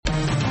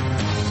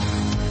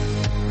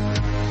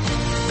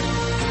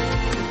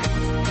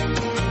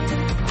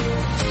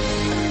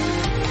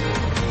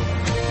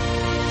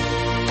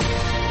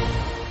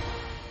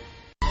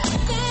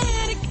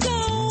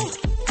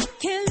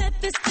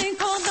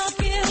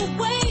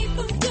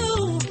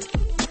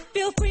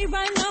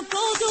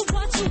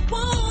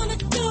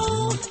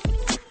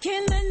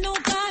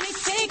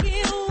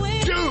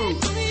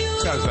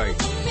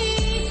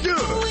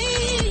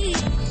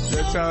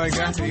sound like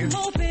that to you?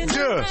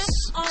 Duh.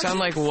 Sound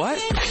like what?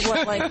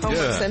 What, like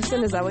Homer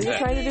Simpson? Is that what you're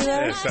trying to do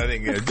there? Yes, I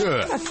think,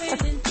 duh.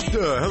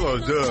 Duh, hello,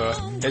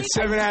 duh. It's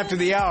 7 after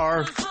the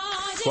hour.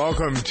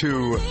 Welcome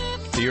to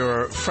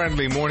your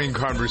friendly morning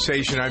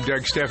conversation. I'm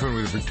Doug Stephan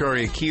with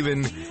Victoria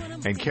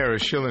Keelan, and Cara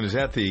Shillen is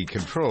at the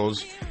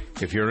controls.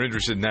 If you're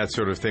interested in that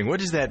sort of thing, what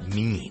does that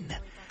mean,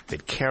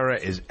 that Cara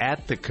is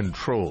at the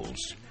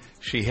controls?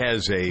 She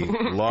has a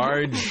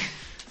large,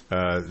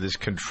 this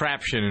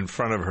contraption in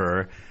front of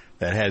her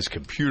that has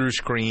computer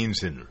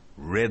screens and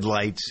red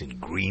lights and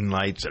green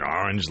lights and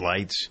orange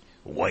lights,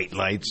 white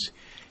lights,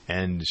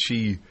 and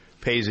she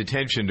pays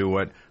attention to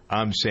what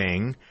I'm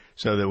saying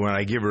so that when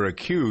I give her a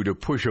cue to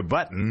push a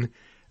button,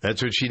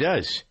 that's what she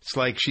does. It's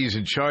like she's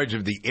in charge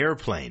of the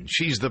airplane.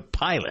 She's the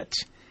pilot.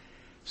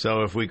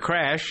 So if we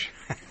crash...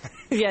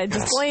 Yeah,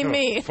 just blame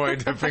me.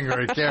 Point the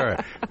finger at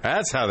Cara.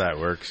 That's how that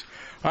works.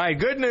 All right,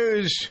 good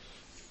news.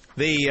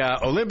 The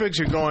Olympics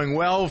are going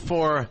well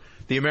for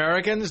the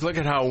Americans. Look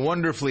at how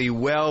wonderfully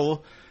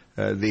well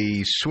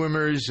the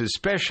swimmers,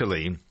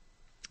 especially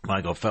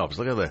Michael Phelps.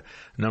 Look at the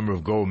number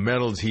of gold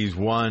medals he's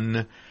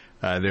won.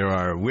 There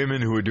are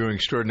women who are doing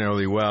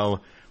extraordinarily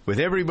well with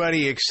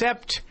everybody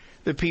except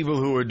the people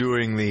who are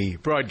doing the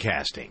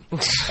broadcasting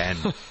and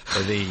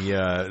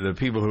the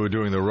people who are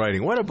doing the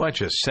writing. What a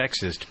bunch of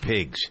sexist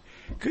pigs.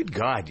 Good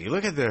God. You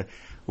look at the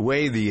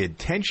way the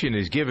attention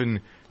is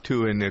given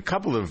to, in a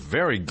couple of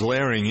very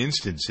glaring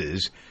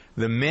instances,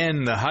 the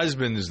men, the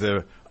husbands,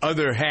 the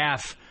other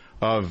half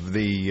of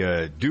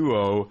the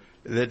duo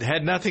that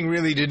had nothing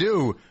really to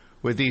do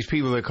with these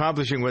people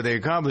accomplishing what they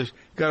accomplished,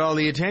 got all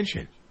the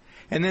attention.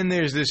 And then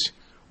there's this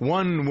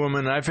one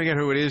woman, I forget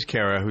who it is,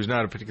 Cara, who's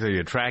not particularly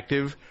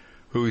attractive,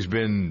 who's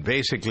been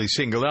basically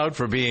singled out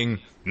for being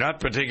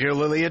not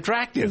particularly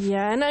attractive.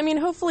 Yeah, and I mean,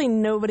 hopefully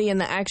nobody in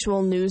the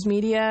actual news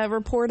media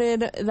reported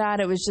that.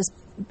 It was just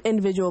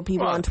individual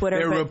people on Twitter.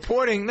 They're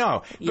reporting,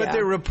 but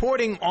they're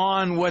reporting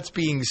on what's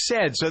being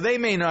said. So they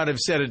may not have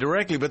said it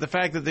directly, but the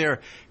fact that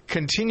they're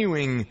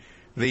continuing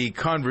the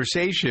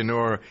conversation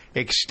or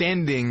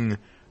extending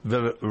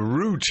the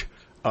root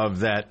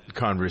of that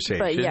conversation.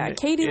 But yeah,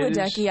 Katie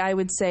Ledecky, I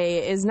would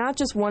say, is not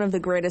just one of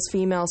the greatest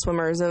female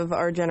swimmers of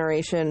our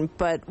generation,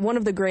 but one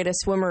of the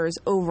greatest swimmers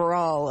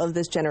overall of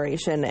this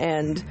generation.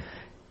 And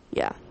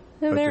yeah,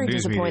 very the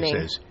news disappointing.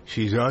 Media says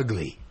she's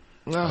ugly.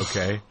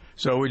 Okay.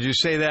 So would you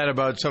say that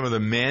about some of the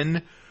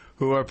men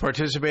who are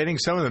participating?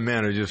 Some of the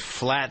men are just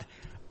flat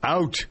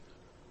out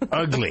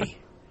ugly.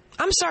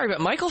 I'm sorry, but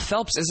Michael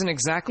Phelps isn't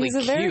exactly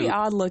cute. He's a very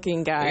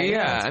odd-looking guy.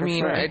 Yeah, I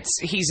mean,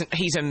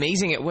 he's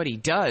amazing at what he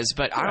does,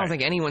 but I don't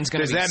think anyone's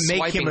going to be swiping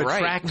right. Does that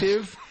make him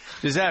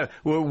attractive?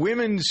 Will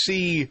women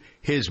see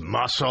his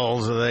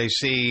muscles, or they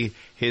see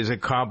his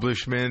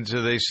accomplishments,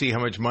 or they see how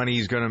much money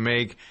he's going to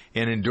make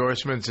in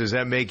endorsements? Does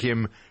that make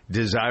him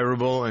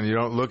desirable, and you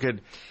don't look at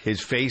his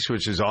face,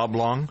 which is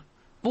oblong?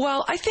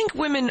 Well, I think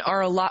women are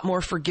a lot more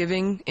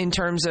forgiving in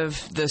terms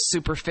of the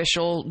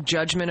superficial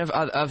judgment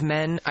of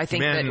men. I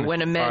think men that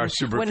when a man are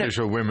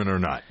superficial, women are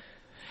not.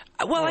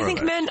 Well, I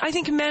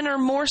think men are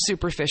more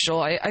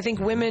superficial. I think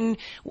women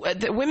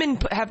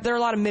there are a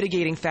lot of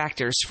mitigating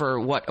factors for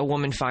what a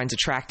woman finds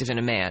attractive in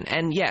a man.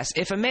 And yes,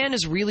 if a man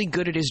is really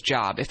good at his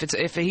job,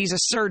 if he's a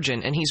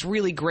surgeon and he's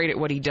really great at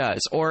what he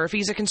does, or if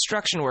he's a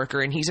construction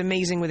worker and he's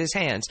amazing with his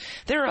hands,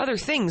 there are other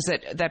things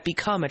that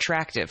become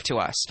attractive to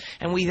us.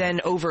 And we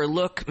then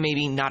overlook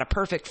maybe not a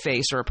perfect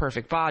face or a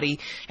perfect body,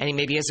 and he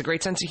maybe has a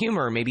great sense of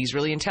humor, or maybe he's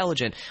really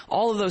intelligent.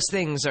 All of those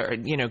things are,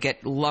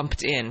 get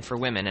lumped in for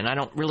women, and I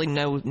don't really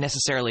know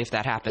necessarily if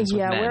that happens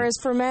with men. Whereas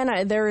for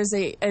men, there is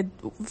a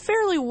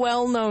fairly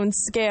well-known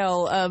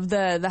scale of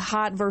the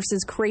hot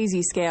versus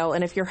crazy scale,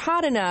 and if you're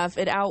hot enough,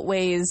 it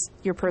outweighs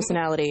your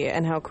personality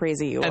and how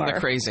crazy you are. And the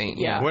crazy,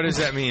 yeah. What does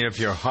that mean if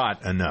you're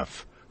hot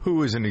enough?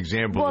 Who is an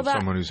example of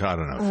someone who's hot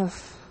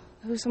enough?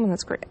 Who's someone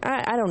that's great?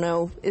 I don't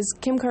know. Is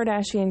Kim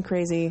Kardashian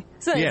crazy?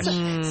 Yes.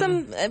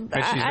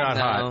 But she's not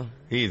hot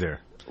either.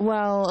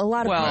 Well, a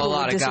lot of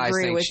people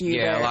disagree with you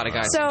there. A lot of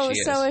guys think she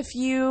is.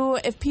 So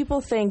if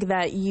people think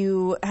that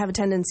you have a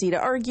tendency to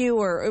argue,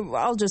 or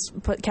I'll just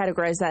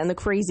categorize that in the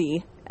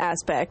crazy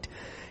aspect,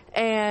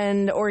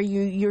 or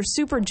you're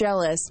super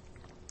jealous,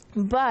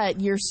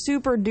 but you're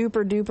super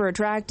duper duper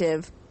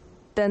attractive,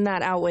 then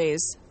that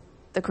outweighs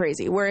the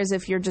crazy. Whereas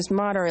if you're just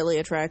moderately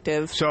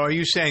attractive. So are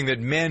you saying that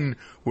men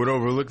would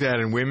overlook that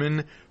in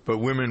women, but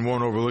women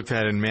won't overlook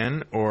that in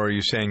men? Or are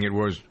you saying it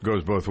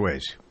goes both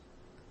ways?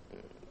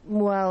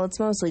 Well, it's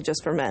mostly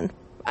just for men.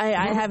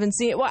 I haven't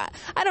seen it. Well,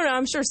 I don't know.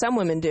 I'm sure some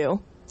women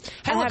do.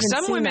 Hey, look,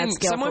 some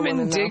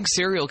women dig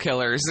serial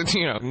killers.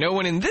 No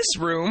one in this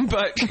room,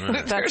 but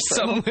there's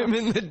some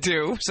women that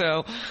do.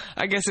 So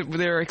I guess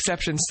there are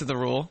exceptions to the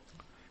rule.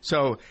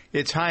 So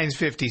it's Heinz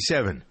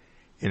 57,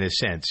 in a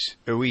sense.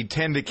 We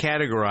tend to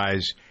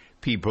categorize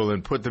people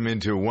and put them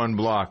into one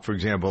block. For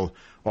example,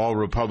 all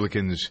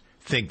Republicans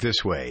think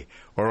this way,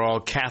 or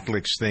all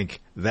Catholics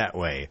think that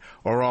way,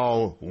 or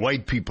all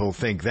white people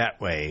think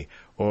that way,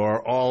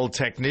 or all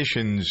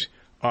technicians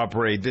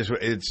operate this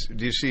way.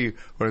 Do you see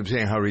what I'm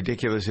saying, how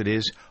ridiculous it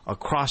is?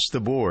 Across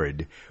the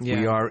board,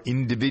 we are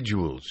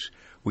individuals.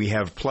 We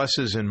have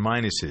pluses and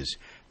minuses.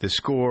 The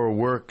score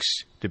works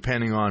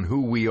depending on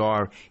who we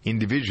are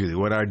individually,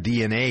 what our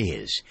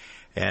DNA is,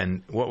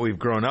 and what we've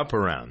grown up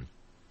around,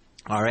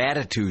 our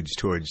attitudes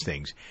towards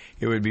things.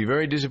 It would be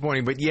very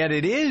disappointing, but yet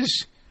it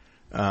is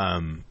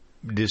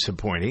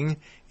disappointing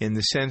in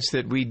the sense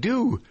that we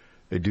do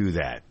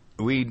that.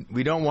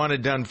 We don't want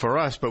it done for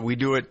us, but we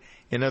do it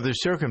in other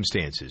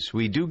circumstances.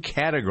 We do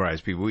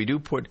categorize people. We do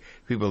put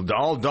people,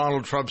 all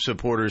Donald Trump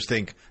supporters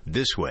think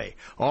this way.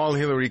 All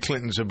Hillary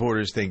Clinton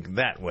supporters think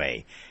that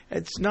way.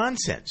 It's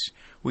nonsense.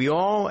 We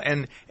all,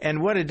 and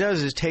what it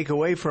does is take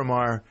away from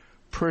our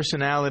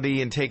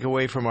personality and take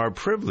away from our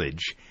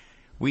privilege.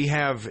 We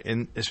have,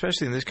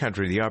 especially in this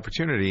country, the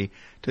opportunity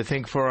to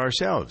think for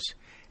ourselves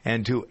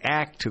and to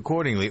act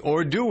accordingly.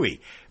 Or do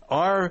we?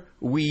 Are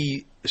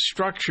we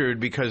structured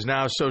because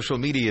now social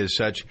media is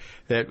such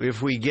that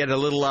if we get a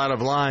little out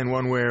of line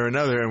one way or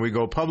another and we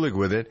go public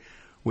with it,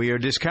 we are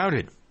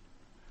discounted?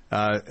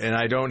 And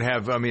I don't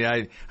have,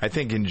 I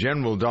think in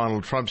general,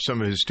 Donald Trump,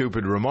 some of his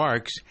stupid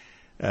remarks,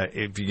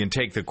 if you can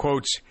take the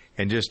quotes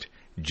and just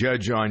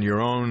judge on your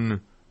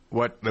own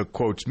what the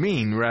quotes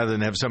mean rather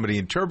than have somebody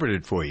interpret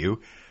it for you,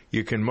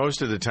 you can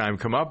most of the time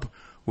come up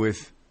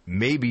with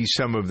maybe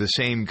some of the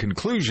same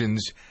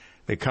conclusions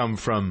that come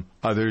from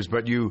others,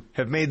 but you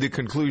have made the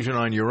conclusion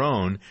on your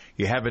own.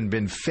 You haven't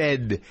been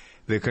fed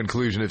the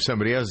conclusion of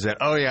somebody else that,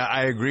 oh yeah,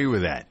 I agree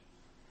with that.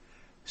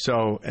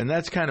 So, and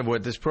that's kind of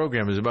what this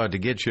program is about, to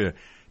get you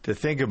to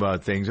think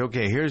about things.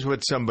 Okay, here's what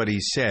somebody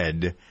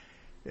said.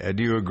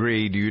 Do you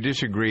agree? Do you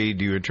disagree?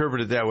 Do you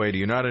interpret it that way? Do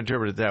you not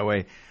interpret it that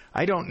way?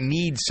 I don't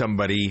need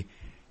somebody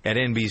at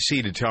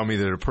NBC to tell me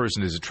that a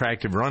person is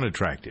attractive or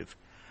unattractive.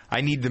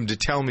 I need them to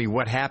tell me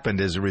what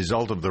happened as a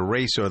result of the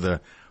race or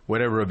the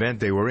whatever event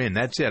they were in.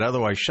 That's it.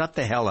 Otherwise, shut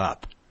the hell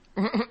up.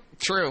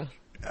 True.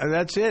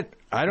 That's it.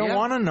 I don't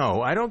want to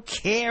know. I don't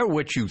care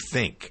what you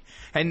think.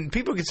 And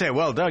people can say,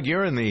 well, Doug,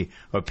 you're in the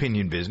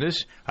opinion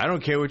business. I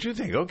don't care what you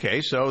think.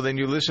 Okay, so then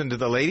you listen to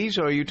the ladies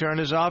or you turn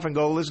this off and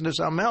go listen to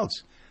something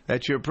else.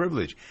 That's your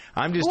privilege.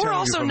 I'm just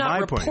telling you from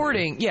my point of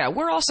view. Yeah,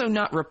 we're also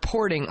not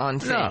reporting on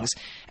things.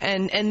 No.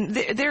 And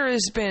there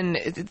has been,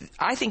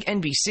 I think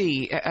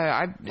NBC,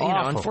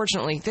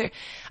 unfortunately,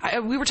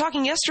 we were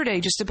talking yesterday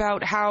just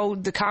about how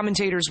the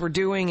commentators were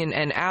doing,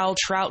 and Al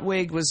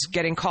Troutwig was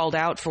getting called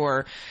out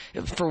for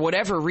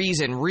whatever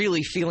reason,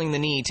 really feeling the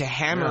need to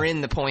hammer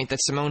in the point that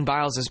Simone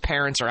Biles'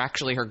 parents are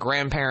actually her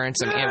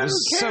grandparents. And it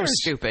was so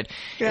stupid.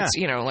 Yeah. It's,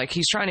 like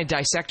he's trying to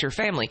dissect her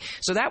family.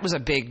 So that was a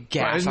big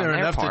gaffe isn't there on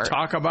their enough part. To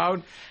talk about?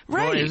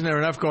 Right. Boy, isn't there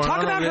enough going Talk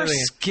on? Talk about her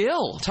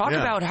skill. Talk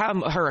about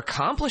her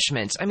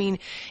accomplishments. I mean,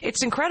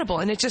 it's incredible,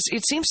 and it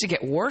seems to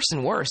get worse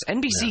and worse.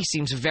 NBC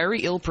seems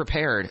very ill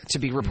prepared to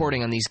be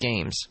reporting on these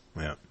games.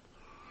 Yeah.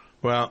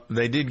 Well,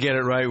 they did get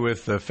it right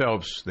with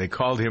Phelps. They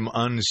called him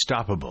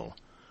unstoppable,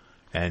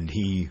 and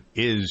he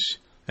is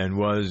and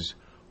was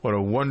what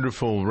a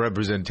wonderful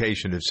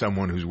representation of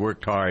someone who's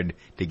worked hard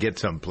to get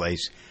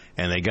someplace.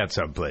 And they got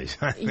someplace.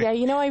 Yeah,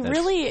 I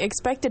really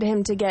expected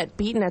him to get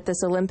beaten at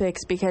this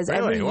Olympics because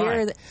every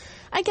year,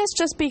 I guess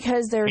just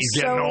because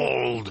he's getting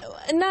old.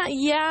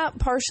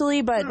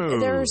 Partially, but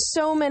there are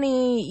so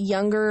many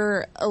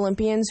younger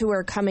Olympians who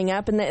are coming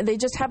up, and they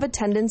just have a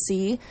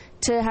tendency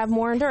to have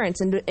more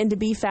endurance and to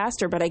be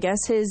faster. But I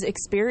guess his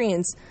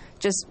experience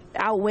just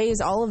outweighs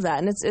all of that,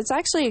 and it's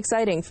actually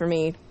exciting for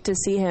me to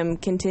see him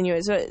continue.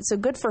 So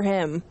good for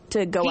him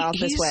to go out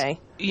this way.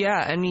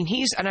 Yeah, I mean,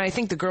 and I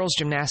think the girls'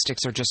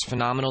 gymnastics are just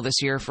phenomenal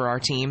this year for our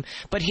team.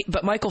 But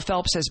Michael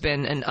Phelps has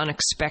been an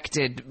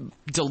unexpected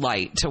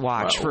delight to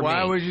watch for me.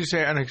 Why would you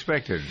say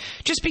unexpected?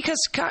 Just because,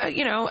 I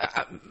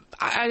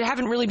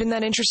haven't really been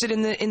that interested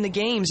in the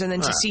games, and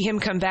then to see him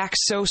come back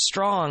so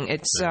strong,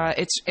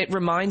 it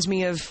reminds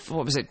me of,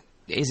 what was it?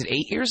 Is it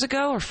 8 years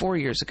ago or 4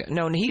 years ago?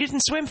 No, he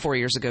didn't swim 4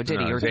 years ago, did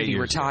he? Or did he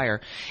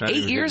retire? 8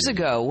 years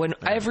ago, when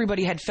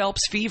everybody had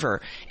Phelps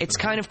fever. It's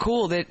kind of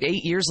cool that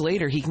 8 years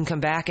later he can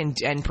come back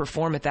and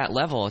perform at that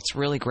level. It's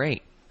really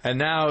great. And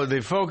now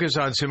the focus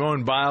on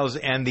Simone Biles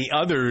and the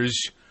others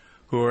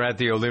who are at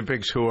the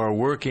Olympics who are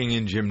working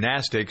in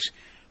gymnastics.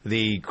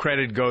 The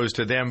credit goes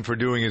to them for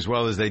doing as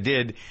well as they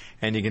did.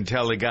 And you can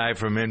tell the guy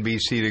from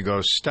NBC to go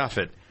stuff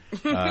it.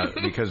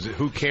 Because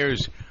who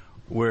cares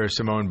where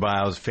Simone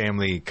Biles'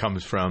 family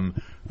comes from?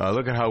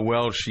 Look at how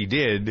well she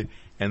did,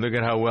 and look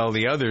at how well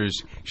the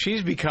others.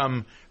 She's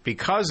become,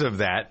 because of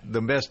that,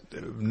 the best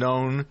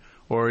known,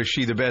 or is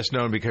she the best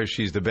known because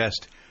she's the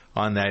best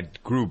on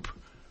that group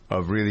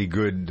of really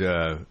good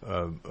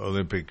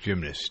Olympic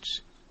gymnasts?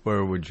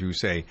 Where would you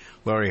say?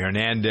 Laurie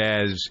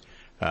Hernandez,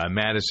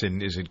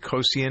 Madison, is it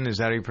Kosian? Is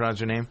that how you pronounce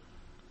her name?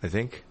 I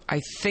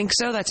think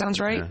so. That sounds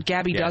right. Yeah.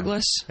 Gabby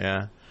Douglas.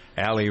 Yeah.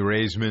 Allie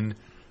Raisman.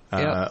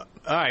 Yep.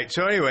 All right.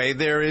 So anyway,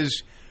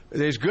 there's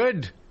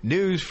good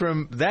news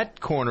from that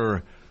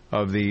corner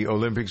of the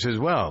Olympics as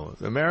well.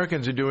 The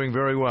Americans are doing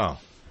very well.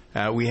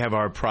 We have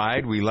our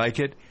pride. We like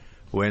it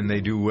when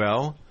they do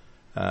well.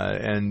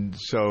 And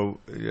so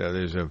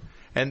there's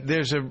And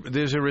there's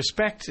a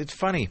respect. It's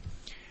funny.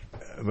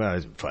 Well,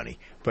 it's funny,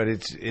 but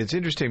it's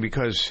interesting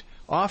because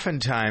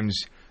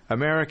oftentimes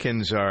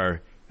Americans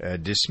are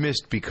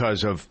dismissed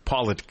because of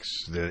politics,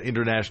 the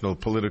international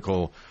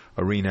political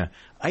arena.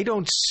 I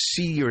don't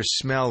see or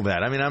smell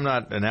that. I mean, I'm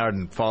not an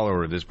ardent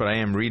follower of this, but I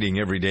am reading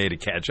every day to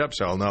catch up,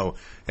 so I'll know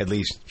at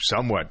least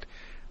somewhat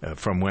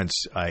from whence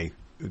I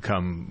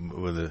come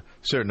with a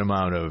certain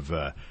amount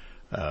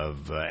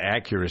of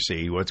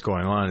accuracy what's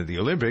going on at the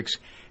Olympics.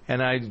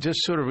 And I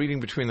just sort of reading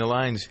between the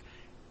lines,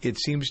 it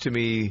seems to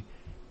me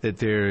that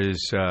there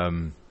is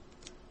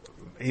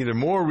either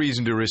more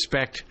reason to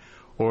respect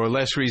or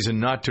less reason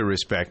not to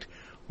respect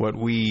what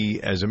we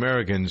as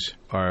Americans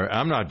are.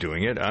 I'm not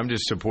doing it. I'm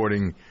just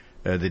supporting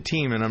the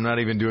team, and I'm not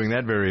even doing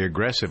that very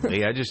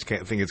aggressively. I just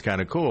think it's kind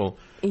of cool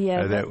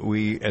that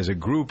we as a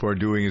group are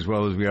doing as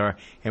well as we are,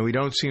 and we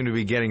don't seem to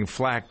be getting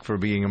flack for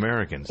being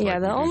Americans. Yeah,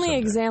 like the only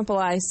example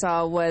I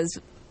saw was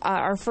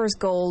our first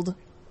gold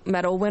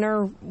medal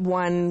winner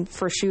won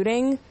for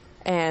shooting,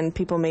 and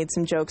people made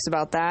some jokes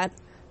about that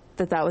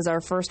was our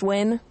first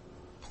win.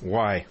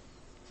 Why?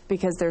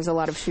 Because there's a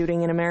lot of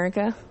shooting in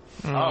America.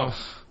 Oh.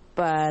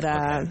 But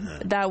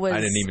that was...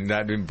 I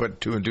didn't put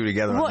two and two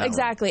together. Well, on that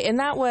exactly. one. And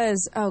that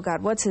was, oh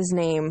God, what's his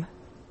name?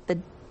 The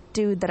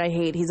dude that I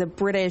hate. He's a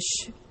British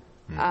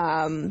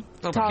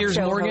talk Piers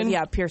show Morgan? host.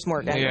 Yeah, Piers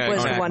Morgan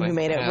was the one who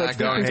made it, which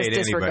we can just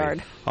disregard.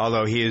 Anybody,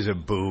 although he is a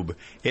boob.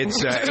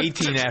 It's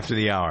 18 after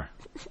the hour.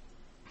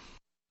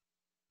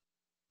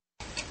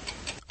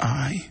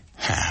 I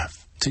have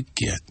to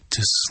get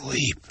to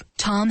sleep.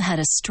 Tom had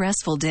a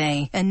stressful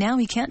day, and now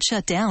he can't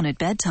shut down at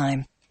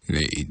bedtime.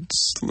 Need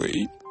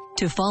sleep.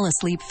 To fall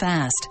asleep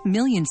fast,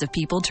 millions of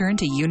people turn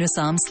to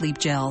Unisom sleep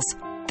gels.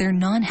 They're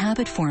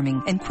non-habit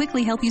forming and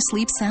quickly help you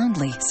sleep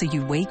soundly so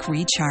you wake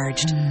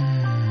recharged.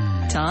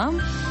 Tom?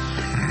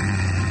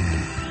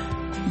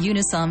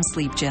 Unisom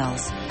sleep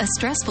gels. A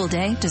stressful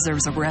day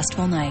deserves a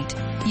restful night.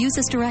 Use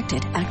as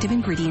directed. Active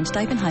ingredient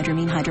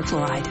diphenhydramine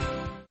hydrochloride.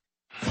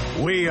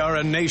 We are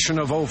a nation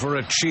of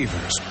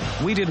overachievers.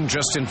 We didn't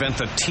just invent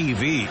the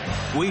TV.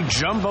 We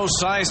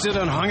jumbo-sized it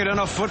and hung it in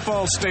a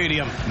football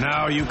stadium.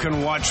 Now you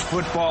can watch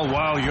football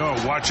while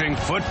you're watching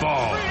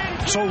football.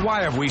 So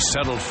why have we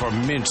settled for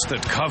mints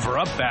that cover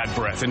up bad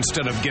breath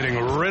instead of getting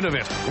rid of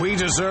it? We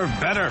deserve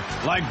better,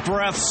 like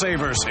Breath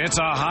Savers. It's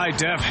a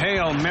high-def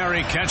Hail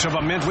Mary catch of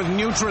a mint with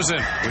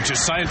Nutrizin, which is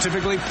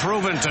scientifically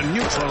proven to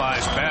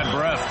neutralize bad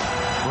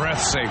breath.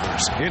 Breath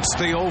Savers. It's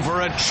the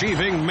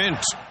overachieving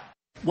mint.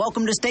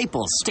 Welcome to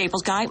Staples.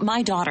 Staples guy,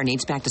 my daughter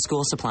needs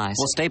back-to-school supplies.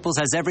 Well, Staples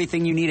has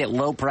everything you need at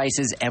low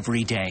prices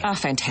every day. Oh,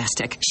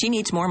 fantastic. She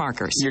needs more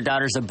markers. Your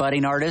daughter's a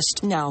budding artist?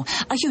 No,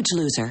 a huge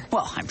loser.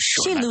 Well, I'm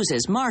sure She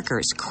loses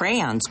markers,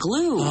 crayons,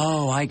 glue.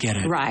 Oh, I get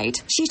it. Right.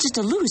 She's just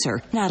a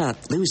loser, not a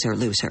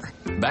loser.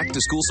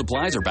 Back-to-school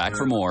supplies are back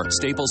for more.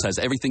 Staples has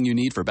everything you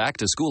need for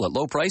back-to-school at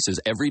low prices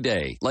every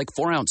day. Like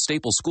 4-ounce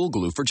Staples school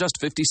glue for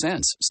just 50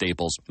 cents.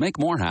 Staples, make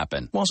more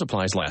happen. While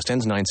supplies last.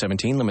 Ends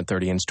 9/17, limit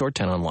 30 in-store,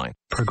 10 online.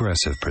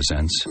 Progressive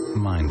presents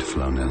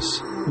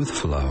Mindfulness with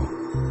Flo.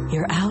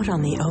 You're out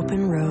on the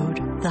open road.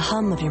 The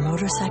hum of your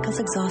motorcycle's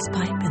exhaust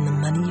pipe and the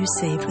money you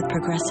saved with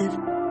Progressive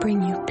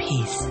bring you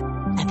peace.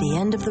 At the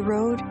end of the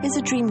road is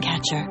a dream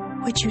catcher,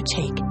 which you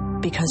take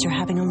because you're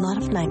having a lot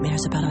of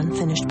nightmares about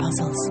unfinished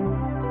puzzles.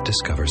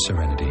 Discover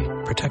serenity.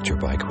 Protect your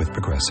bike with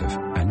Progressive.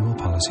 Annual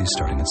policies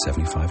starting at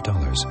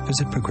 $75.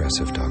 Visit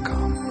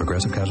Progressive.com.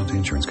 Progressive Casualty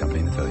Insurance Company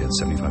and affiliates.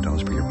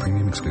 $75 per year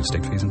premium excludes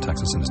state fees and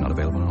taxes and is not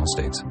available in all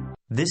states.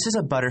 This is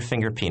a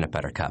Butterfinger peanut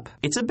butter cup.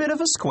 It's a bit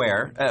of a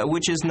square,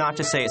 which is not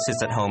to say it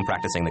sits at home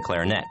practicing the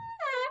clarinet.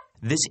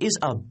 This is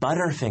a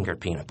Butterfinger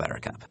peanut butter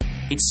cup.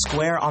 It's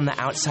square on the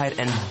outside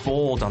and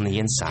bold on the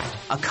inside.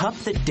 A cup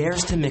that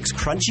dares to mix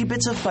crunchy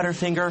bits of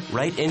Butterfinger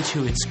right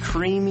into its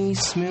creamy,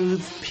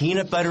 smooth,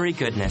 peanut buttery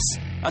goodness.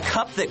 A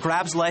cup that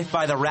grabs life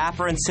by the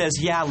wrapper and says,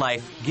 yeah,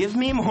 life, give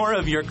me more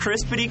of your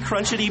crispity,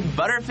 crunchity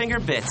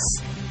Butterfinger bits.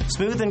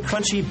 Smooth and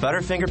crunchy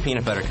Butterfinger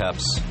peanut butter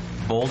cups.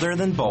 Bolder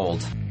than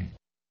bold.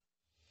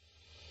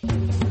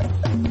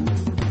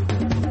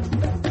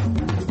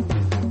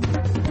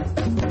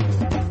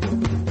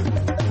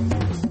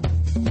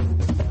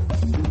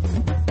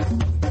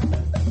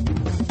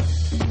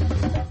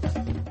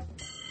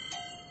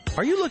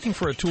 Are you looking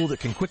for a tool that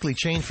can quickly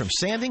change from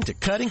sanding to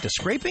cutting to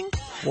scraping?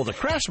 Well, the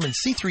Craftsman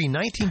C3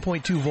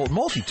 19.2-volt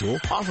multi-tool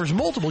offers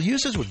multiple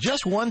uses with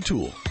just one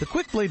tool. The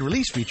Quick Blade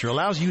Release feature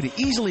allows you to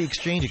easily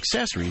exchange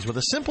accessories with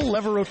a simple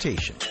lever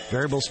rotation.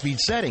 Variable speed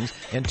settings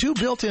and 2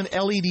 built-in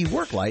LED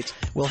work lights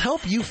will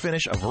help you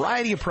finish a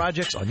variety of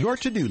projects on your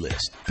to-do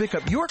list. Pick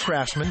up your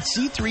Craftsman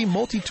C3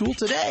 multi-tool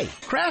today.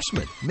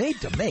 Craftsman,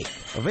 made to make.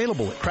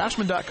 Available at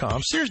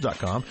craftsman.com,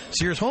 Sears.com,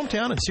 Sears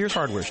Hometown, and Sears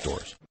Hardware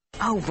stores.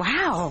 Oh,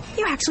 wow.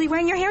 You're actually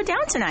wearing your hair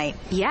down tonight.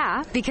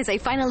 Yeah, because I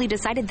finally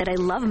decided that I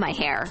love my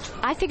hair.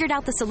 I figured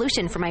out the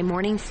solution for my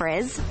morning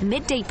frizz,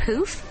 midday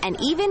poof, and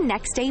even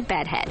next day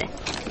bedhead.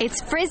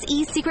 It's Frizz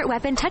E Secret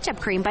Weapon Touch-Up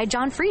Cream by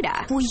John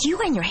Frieda. Well, you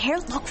and your hair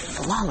look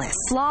flawless.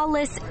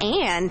 Flawless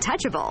and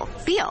touchable.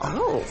 Feel.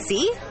 Oh.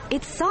 See?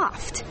 It's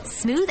soft.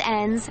 Smooth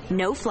ends,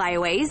 no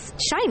flyaways,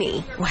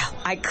 shiny. Well,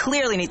 I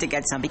clearly need to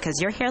get some because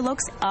your hair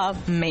looks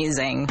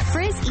amazing.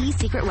 Frizz E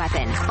Secret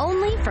Weapon,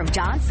 only from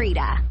John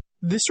Frieda.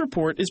 This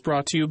report is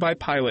brought to you by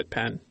Pilot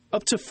Pen.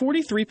 Up to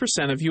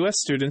 43% of U.S.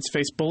 students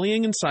face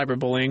bullying and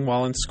cyberbullying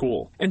while in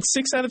school, and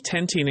 6 out of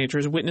 10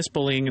 teenagers witness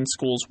bullying in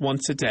schools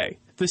once a day.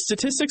 The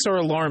statistics are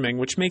alarming,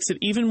 which makes it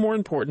even more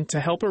important to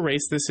help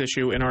erase this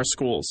issue in our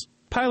schools.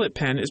 Pilot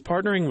Pen is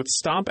partnering with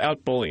Stomp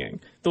Out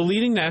Bullying, the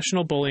leading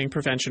national bullying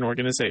prevention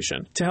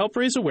organization, to help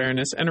raise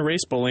awareness and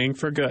erase bullying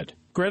for good.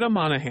 Greta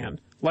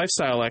Monahan,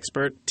 lifestyle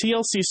expert,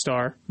 TLC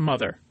star,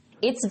 mother.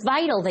 It's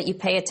vital that you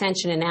pay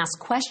attention and ask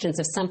questions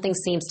if something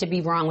seems to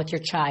be wrong with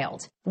your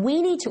child. We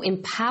need to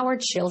empower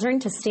children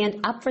to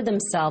stand up for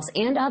themselves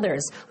and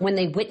others when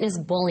they witness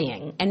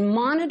bullying, and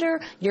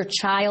monitor your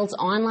child's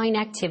online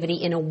activity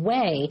in a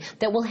way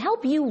that will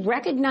help you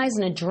recognize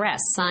and address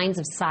signs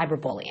of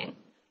cyberbullying.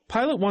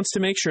 Pilot wants to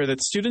make sure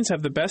that students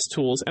have the best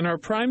tools and are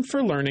primed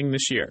for learning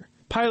this year.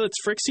 Pilot's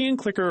Frixion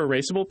Clicker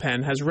erasable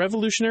pen has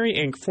revolutionary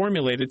ink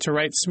formulated to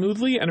write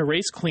smoothly and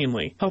erase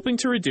cleanly, helping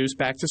to reduce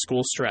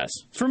back-to-school stress.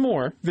 For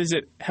more,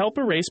 visit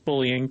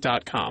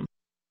helperasebullying.com.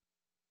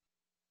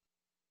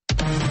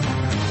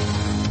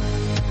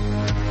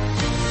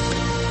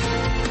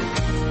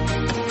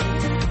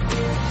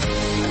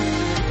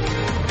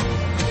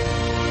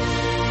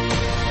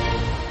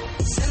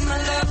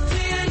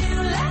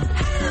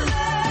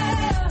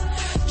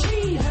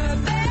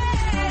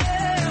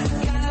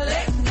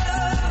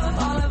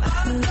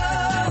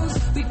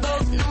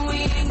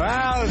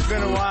 Well, it's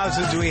been a while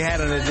since we had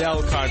an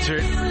Adele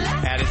concert,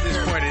 and at this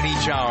point in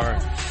each hour,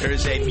 there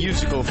is a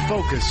musical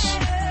focus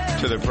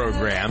to the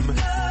program.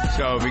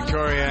 So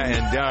Victoria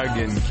and Doug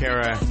and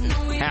Cara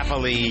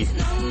happily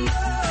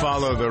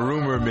follow the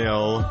rumor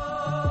mill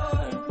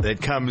that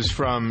comes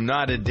from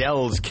not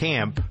Adele's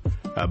camp,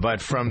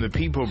 but from the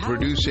people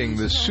producing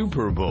the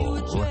Super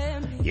Bowl.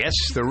 Yes,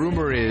 the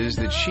rumor is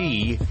that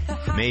she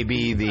may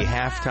be the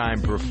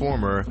halftime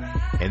performer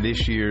in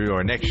this year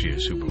or next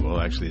year's Super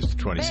Bowl. Actually, it's the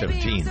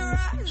 2017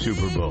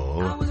 Super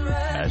Bowl.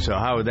 So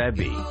how would that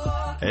be?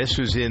 This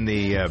was in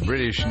the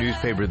British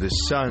newspaper The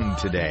Sun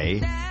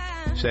today.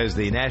 It says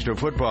the National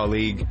Football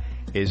League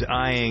is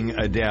eyeing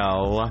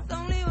Adele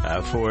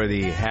for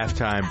the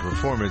halftime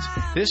performance.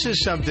 This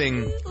is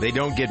something they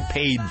don't get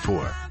paid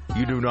for.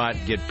 You do not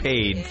get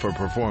paid for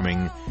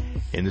performing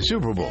in the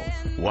Super Bowl.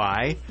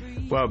 Why?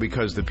 Well,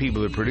 because the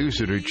people that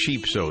produce it are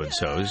cheap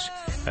so-and-sos.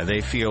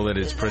 They feel that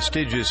it's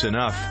prestigious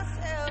enough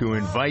to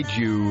invite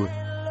you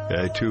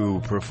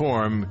to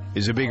perform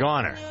is a big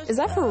honor. Is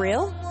that for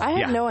real? I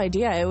had no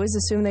idea. I always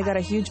assumed they got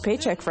a huge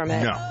paycheck from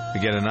it. No,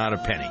 you get not a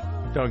penny.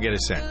 Don't get a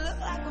cent.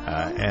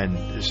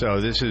 And so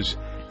this is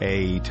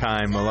a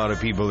time a lot of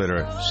people that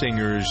are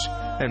singers,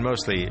 and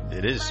mostly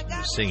it is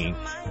singing,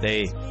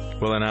 they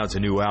will announce a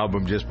new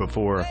album just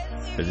before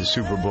the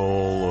Super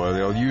Bowl, or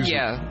they'll use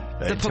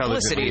the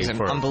publicity is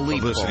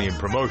unbelievable. Publicity and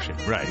promotion,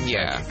 right? Exactly,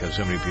 yeah, because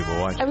so many people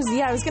watch. I was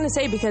going to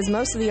say, because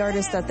most of the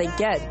artists that they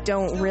get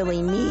don't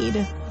really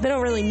need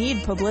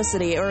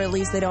publicity, or at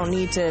least they don't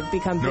need to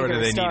become bigger stars. Nor do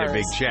they need a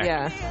big check.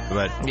 Yeah,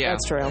 but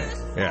that's true.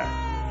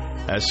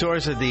 Yeah, a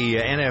source at the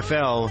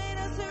NFL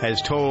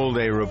has told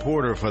a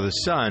reporter for The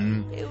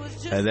Sun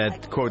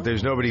that, quote,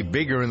 there's nobody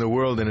bigger in the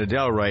world than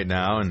Adele right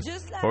now, and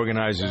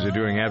organizers are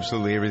doing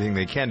absolutely everything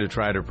they can to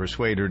try to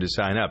persuade her to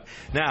sign up.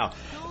 Now,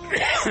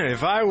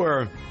 if I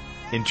were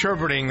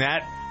interpreting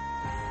that,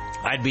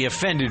 I'd be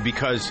offended,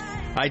 because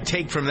I'd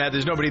take from that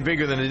there's nobody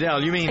bigger than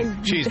Adele. You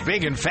mean she's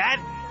big and fat?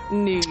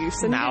 Knew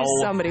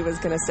somebody was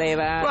going to say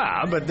that.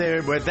 Well,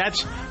 but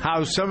that's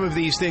how some of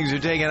these things are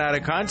taken out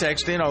of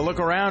context. You know, look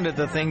around at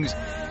the things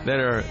that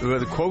are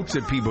the quotes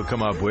that people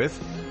come up with,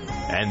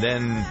 and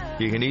then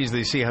you can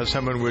easily see how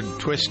someone would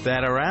twist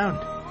that around.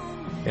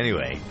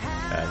 Anyway,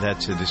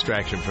 that's a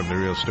distraction from the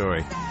real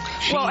story.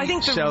 I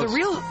think the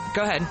real...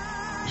 Go ahead.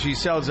 She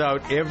sells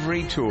out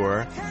every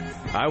tour.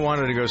 I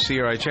wanted to go see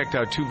her. I checked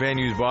out 2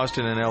 venues,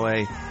 Boston and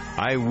L.A.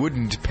 I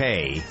wouldn't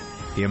pay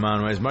the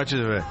amount. As much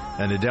of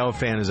an Adele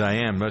fan as I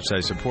am, much as I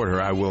support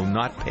her, I will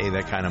not pay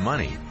that kind of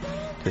money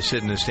to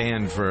sit in a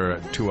stand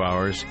for 2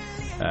 hours.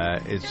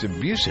 It's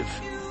abusive.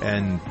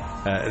 And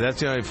that's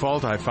the only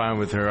fault I find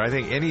with her. I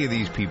think any of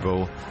these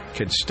people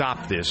could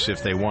stop this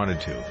if they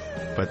wanted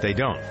to, but they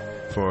don't,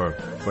 for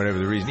whatever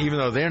the reason, even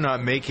though they're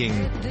not making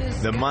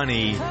the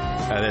money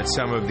that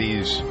some of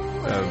these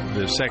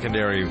the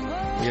secondary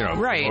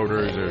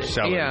promoters or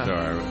sellers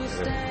are.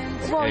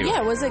 Well, anyway.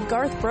 Yeah, was it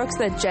Garth Brooks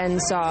that Jen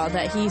saw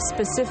that he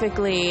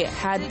specifically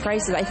had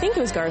prices? I think it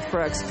was Garth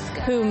Brooks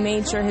who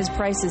made sure his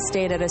prices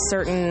stayed at a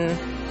certain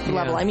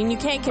level. I mean, you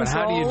can't control. But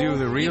how do you do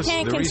the You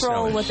can't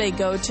control resellers? what they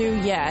go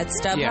to. Yeah, at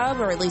StubHub,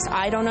 or at least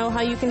I don't know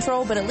how you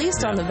control, but at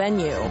least on the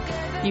venue,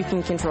 you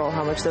can control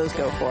how much those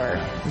go for.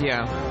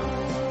 Yeah.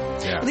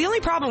 The only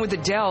problem with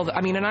Adele,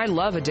 I mean, and I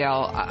love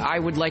Adele.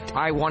 I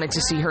wanted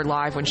to see her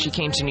live when she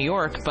came to New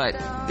York, but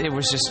it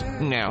was just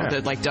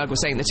like Doug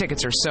was saying, the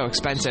tickets are so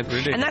expensive,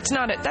 and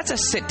that's a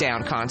sit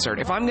down concert.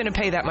 If I'm going to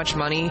pay that much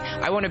money,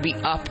 I want to be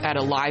up at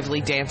a lively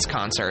dance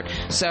concert.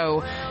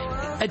 So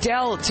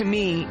Adele, to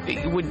me,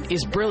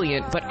 is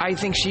brilliant, but I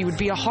think she would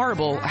be a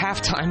horrible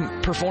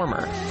halftime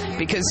performer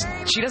because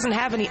she doesn't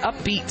have any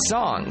upbeat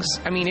songs.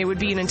 I mean, it would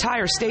be an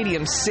entire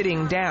stadium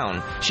sitting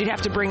down. She'd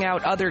have to bring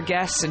out other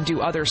guests and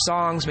do other songs,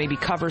 maybe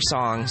cover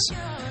songs.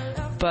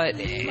 But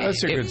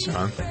that's a good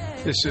song.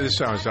 This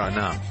song's on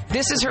now.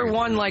 This is her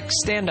one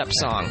stand-up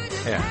song.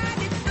 Yeah.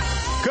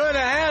 Could have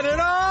had it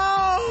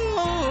all.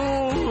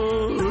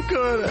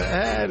 Could have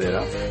had it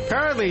all.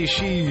 Apparently,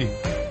 she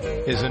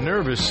is a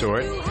nervous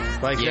sort.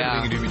 Like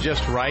everything to be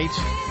just right,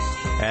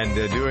 and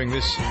doing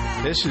this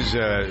is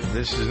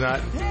not.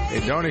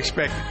 Don't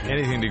expect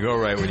anything to go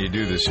right when you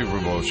do the Super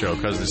Bowl show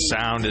because the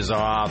sound is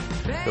off.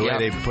 The way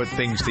they put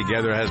things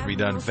together has to be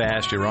done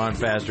fast. You're on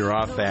fast, you're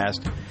off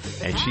fast,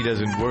 and she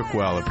doesn't work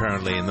well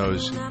apparently in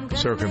those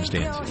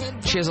circumstances.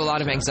 She has a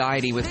lot of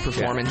anxiety with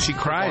performance. She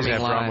cries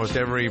after almost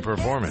every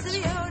performance.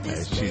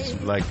 She's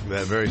like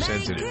that, very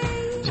sensitive.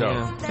 So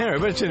anyway,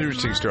 but it's an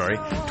interesting story.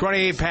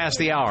 28 past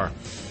the hour.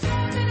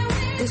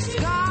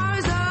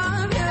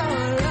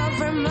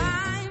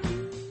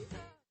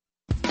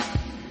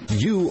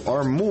 You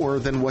are more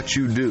than what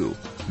you do.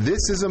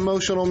 This is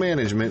Emotional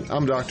Management.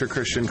 I'm Dr.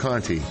 Christian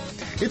Conti.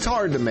 It's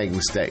hard to make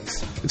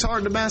mistakes. It's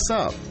hard to mess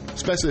up,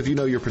 especially if you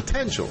know your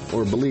potential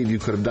or believe you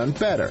could have done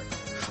better.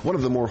 One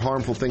of the more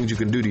harmful things you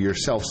can do to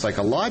yourself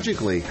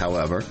psychologically,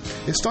 however,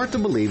 is start to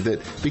believe that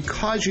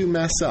because you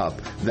mess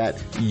up,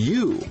 that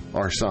you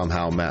are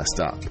somehow messed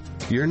up.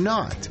 You're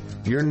not.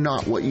 You're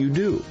not what you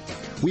do.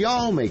 We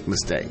all make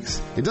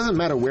mistakes. It doesn't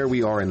matter where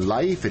we are in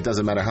life. It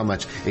doesn't matter how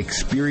much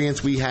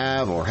experience we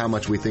have or how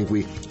much we think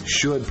we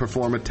should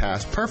perform a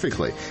task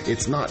perfectly.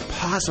 It's not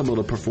possible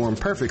to perform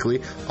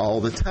perfectly all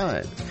the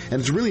time.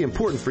 And it's really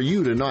important for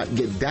you to not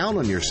get down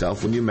on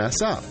yourself when you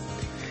mess up.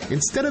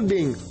 Instead of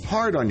being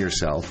hard on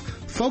yourself,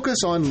 focus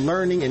on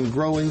learning and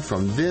growing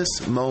from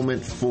this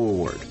moment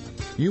forward.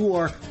 You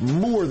are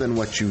more than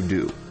what you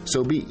do,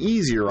 so be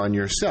easier on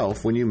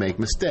yourself when you make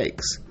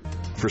mistakes.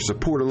 For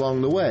support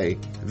along the way,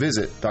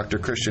 visit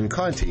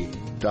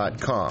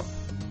drchristianconti.com.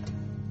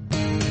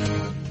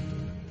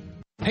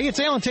 Hey,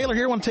 it's Alan Taylor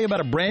here. I want to tell you about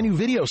a brand new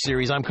video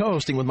series I'm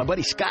co-hosting with my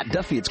buddy Scott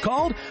Duffy. It's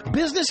called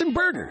Business and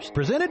Burgers,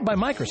 presented by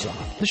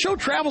Microsoft. The show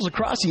travels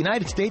across the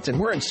United States, and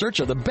we're in search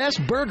of the best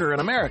burger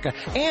in America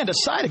and a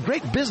side of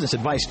great business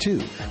advice,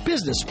 too.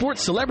 Business,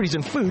 sports, celebrities,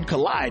 and food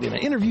collide in an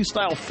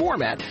interview-style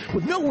format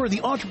with noteworthy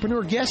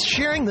entrepreneur guests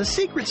sharing the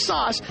secret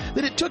sauce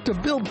that it took to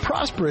build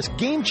prosperous,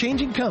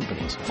 game-changing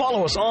companies.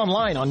 Follow us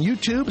online on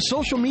YouTube,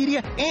 social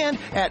media, and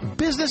at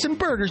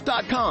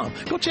businessandburgers.com.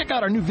 Go check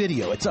out our new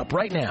video. It's up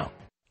right now.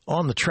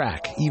 On the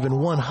track, even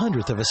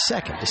 1/100th of a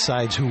second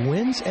decides who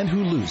wins and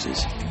who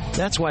loses.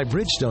 That's why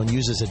Bridgestone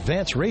uses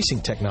advanced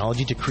racing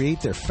technology to create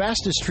their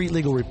fastest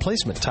street-legal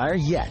replacement tire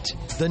yet,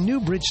 the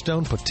new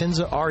Bridgestone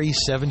Potenza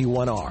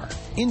RE71R.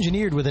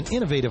 Engineered with an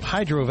innovative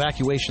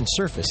hydro-evacuation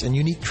surface and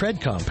unique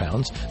tread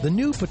compounds, the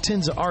new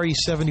Potenza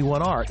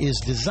RE71R is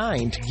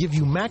designed to give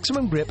you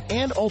maximum grip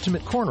and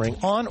ultimate cornering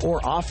on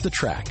or off the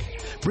track.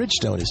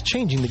 Bridgestone is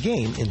changing the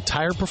game in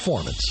tire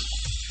performance.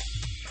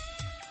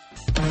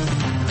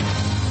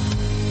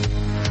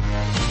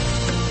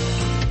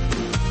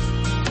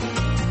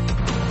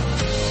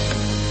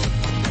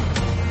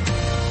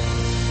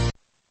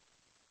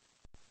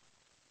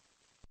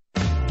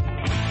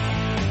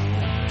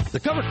 The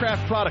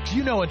Covercraft products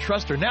you know and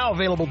trust are now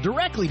available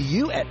directly to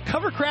you at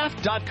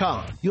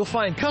covercraft.com. You'll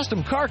find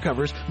custom car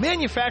covers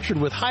manufactured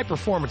with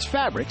high-performance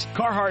fabrics,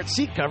 Carhartt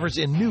seat covers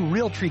in new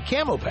Realtree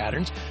camo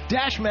patterns,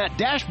 dash mat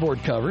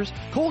dashboard covers,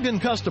 Colgan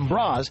custom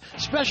bras,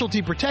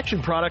 specialty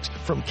protection products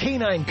from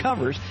K9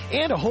 Covers,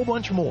 and a whole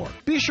bunch more.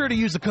 Be sure to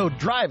use the code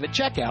DRIVE at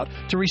checkout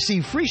to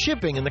receive free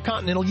shipping in the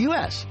continental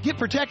U.S. Get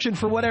protection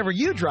for whatever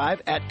you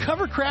drive at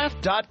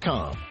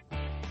covercraft.com.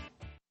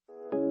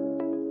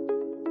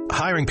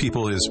 Hiring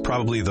people is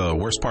probably the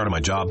worst part of my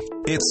job.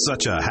 It's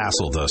such a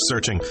hassle, the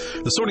searching,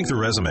 the sorting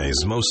through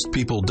resumes. Most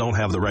people don't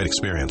have the right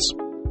experience.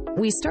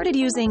 We started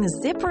using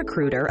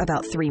ZipRecruiter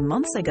about 3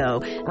 months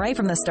ago. Right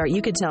from the start,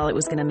 you could tell it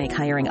was going to make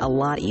hiring a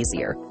lot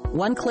easier.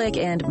 One click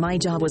and my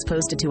job was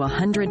posted to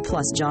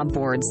 100+ job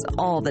boards,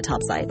 all the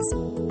top sites.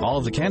 All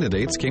of the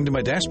candidates came to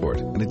my dashboard,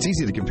 and it's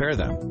easy to compare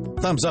them.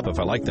 Thumbs up if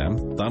I liked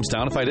them, thumbs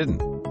down if I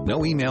didn't.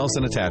 No emails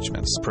and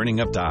attachments, printing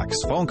up docs,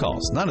 phone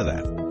calls, none of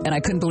that. And I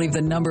couldn't believe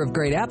the number of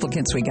great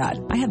applicants we got.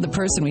 I had the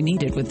person we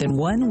needed within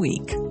 1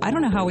 week. I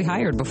don't know how we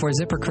hired before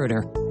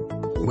ZipRecruiter.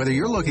 Whether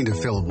you're looking to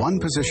fill one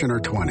position or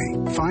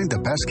 20, find the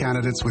best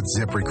candidates with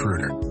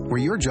ZipRecruiter, where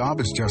your job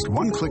is just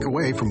one click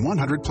away from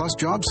 100+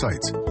 job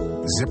sites.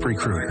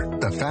 ZipRecruiter,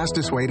 the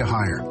fastest way to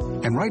hire.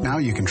 And right now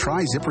you can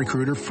try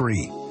ZipRecruiter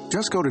free.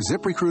 Just go to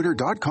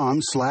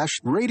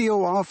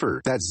ZipRecruiter.com/radio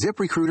offer. That's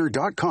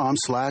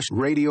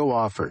ZipRecruiter.com/radio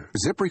offer.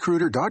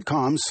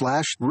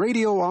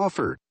 ZipRecruiter.com/radio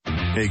offer.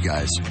 Hey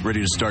guys, ready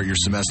to start your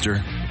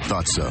semester?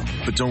 Thought so.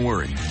 But don't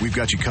worry, we've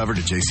got you covered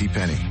at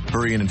JCPenney.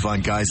 Hurry in and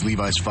find guys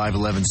Levi's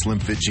 511 slim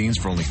fit jeans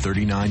for only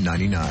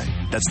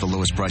 $39.99. That's the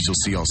lowest price you'll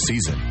see all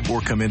season. Or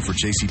come in for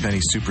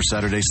JCPenney's Super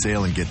Saturday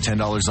sale and get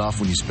 $10 off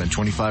when you spend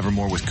 $25 or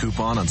more with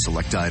coupon on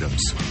select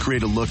items.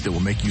 Create a look that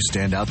will make you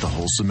stand out the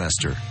whole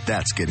semester.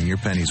 That's getting your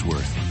pennies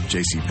worth.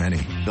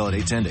 JCPenney. Valid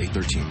 8/10 to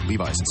 8/13.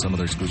 Levi's and some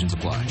other exclusions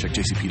apply. Check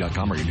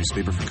jcp.com or your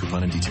newspaper for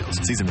coupon and details.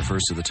 Season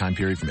refers to the time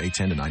period from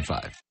 8/10 to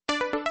 9/5.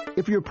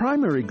 If your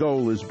primary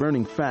goal is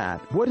burning fat,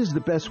 what is the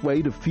best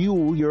way to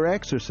fuel your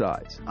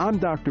exercise? I'm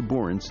Dr.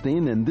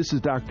 Borenstein, and this is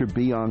Dr.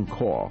 B on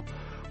Call.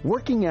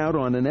 Working out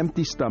on an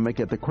empty stomach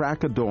at the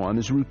crack of dawn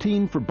is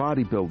routine for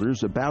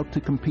bodybuilders about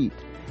to compete,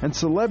 and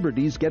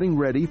celebrities getting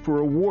ready for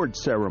award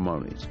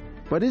ceremonies.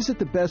 But is it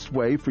the best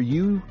way for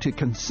you to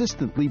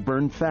consistently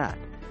burn fat?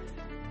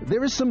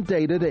 There is some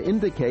data to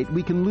indicate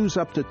we can lose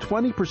up to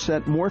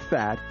 20% more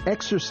fat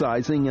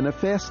exercising in a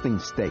fasting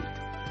state.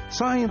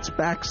 Science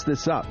backs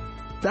this up.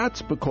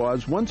 That's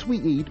because once we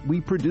eat, we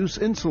produce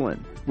insulin,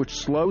 which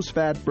slows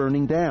fat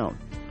burning down.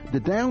 The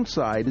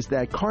downside is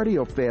that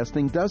cardio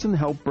fasting doesn't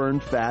help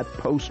burn fat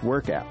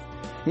post-workout.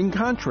 In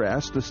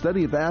contrast, a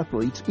study of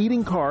athletes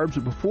eating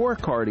carbs before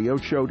cardio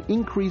showed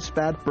increased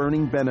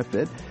fat-burning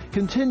benefit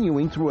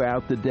continuing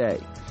throughout the day.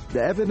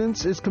 The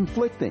evidence is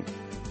conflicting.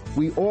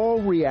 We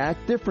all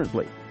react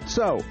differently.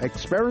 So,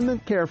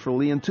 experiment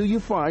carefully until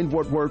you find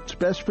what works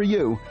best for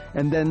you,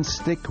 and then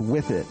stick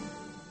with it.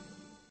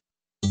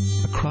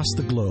 Across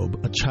the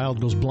globe, a child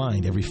goes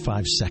blind every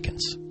 5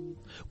 seconds.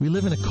 We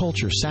live in a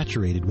culture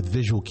saturated with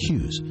visual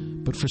cues,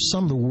 but for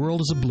some the world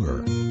is a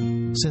blur.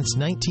 Since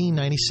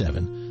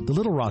 1997, the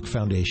Little Rock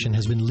Foundation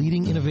has been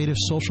leading innovative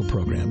social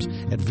programs,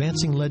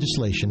 advancing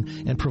legislation,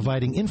 and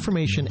providing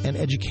information and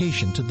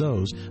education to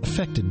those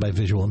affected by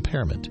visual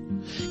impairment.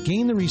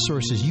 Gain the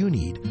resources you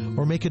need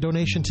or make a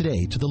donation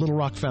today to the Little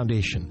Rock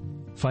Foundation.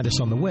 Find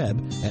us on the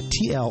web at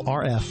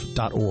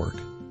tlrf.org.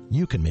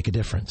 You can make a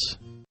difference.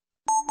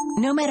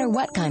 No matter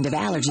what kind of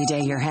allergy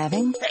day you're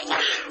having,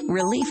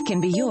 relief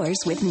can be yours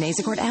with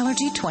Nasacort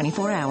Allergy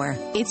 24-Hour.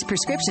 Its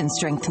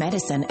prescription-strength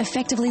medicine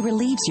effectively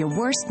relieves your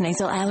worst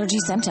nasal allergy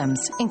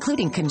symptoms,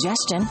 including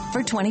congestion,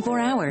 for 24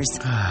 hours.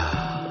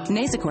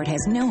 Nasacort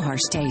has no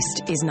harsh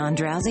taste, is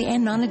non-drowsy,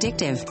 and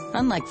non-addictive.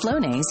 Unlike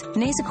Flonase,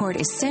 Nasacort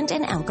is scent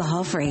and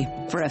alcohol-free.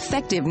 For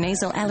effective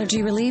nasal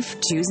allergy relief,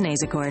 choose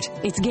Nasacort.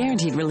 It's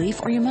guaranteed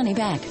relief or your money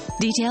back.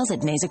 Details at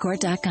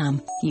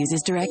nasacort.com. Use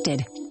as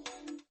directed.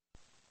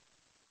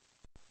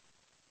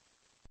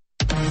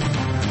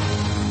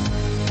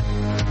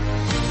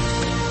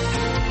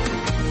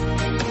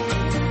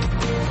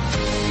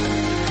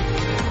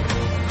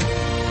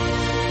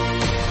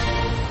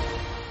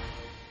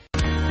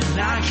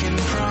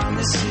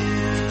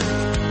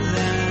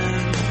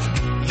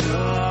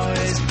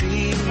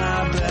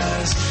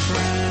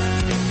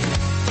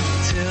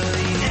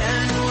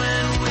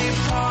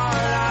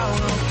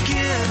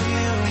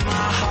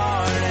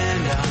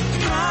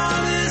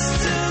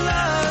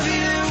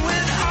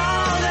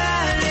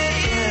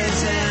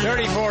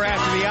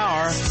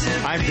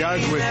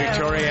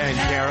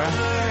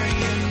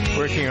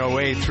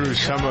 Through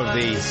some of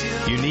the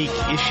unique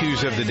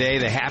issues of the day,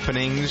 the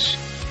happenings.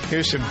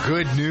 Here's some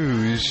good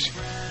news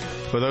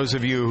for those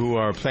of you who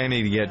are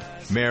planning to get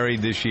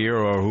married this year,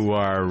 or who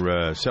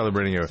are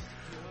celebrating a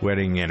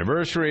wedding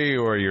anniversary,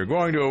 or you're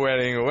going to a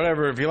wedding, or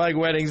whatever. If you like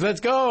weddings, let's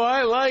go.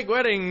 I like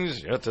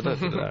weddings.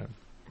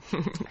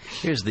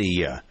 Here's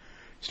the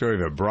story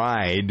of a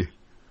bride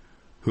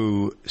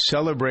who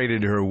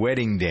celebrated her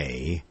wedding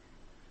day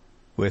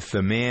with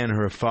the man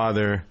her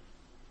father's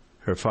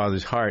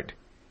heart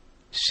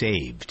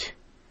saved.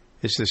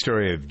 This is the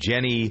story of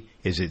Jenny.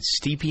 Is it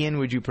Stepien?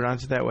 Would you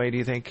pronounce it that way, do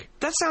you think?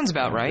 That sounds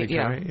about right,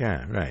 yeah. Right?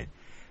 Yeah, right.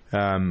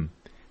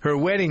 Her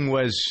wedding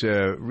was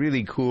a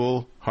really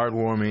cool,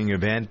 heartwarming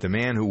event. The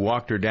man who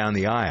walked her down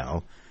the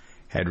aisle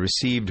had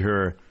received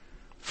her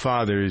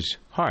father's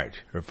heart.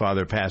 Her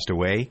father passed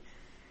away,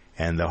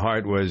 and the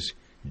heart was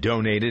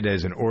donated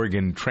as an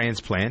organ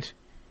transplant.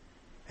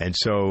 And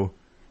so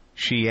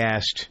she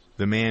asked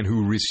the man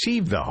who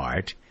received the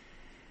heart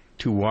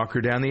to walk her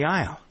down the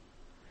aisle.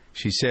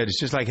 She said, it's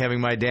just like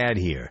having my dad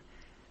here,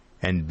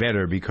 and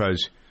better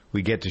because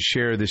we get to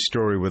share this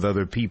story with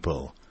other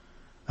people.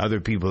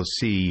 Other people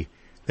see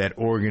that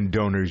organ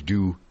donors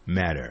do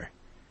matter.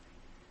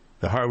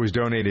 The heart was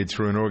donated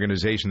through an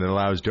organization that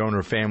allows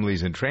donor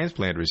families and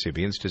transplant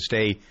recipients to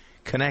stay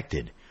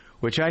connected,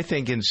 which I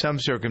think in some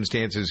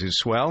circumstances is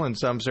swell, and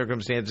some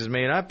circumstances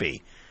may not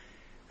be.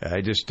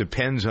 It just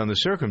depends on the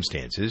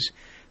circumstances.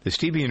 The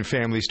Stepien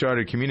family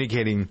started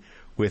communicating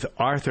with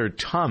Arthur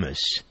Thomas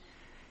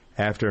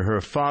after her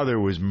father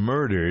was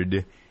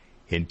murdered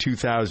in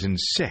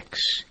 2006.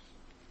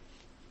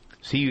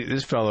 See,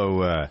 this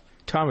fellow,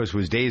 Thomas,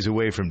 was days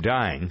away from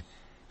dying,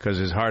 because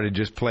his heart had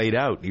just played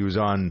out. He was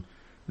on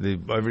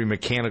every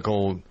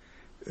mechanical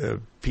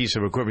piece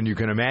of equipment you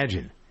can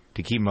imagine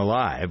to keep him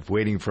alive,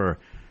 waiting for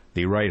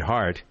the right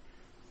heart.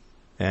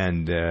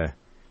 And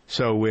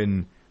so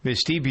when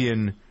Miss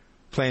Stepien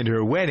planned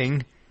her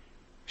wedding,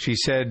 she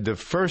said the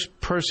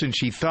first person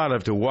she thought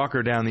of to walk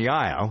her down the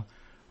aisle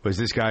was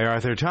this guy,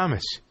 Arthur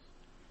Thomas.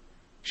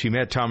 She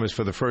met Thomas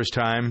for the first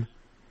time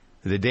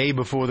the day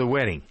before the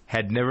wedding.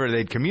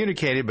 They'd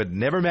communicated, but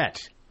never met.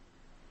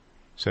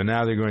 So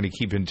now they're going to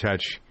keep in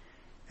touch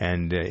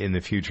and in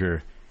the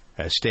future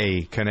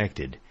stay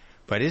connected.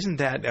 But isn't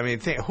that,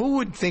 who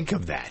would think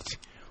of that?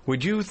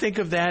 Would you think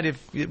of that if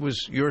it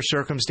was your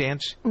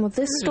circumstance? Well,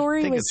 this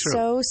story was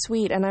so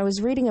sweet, and I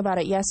was reading about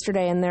it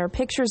yesterday, and there are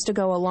pictures to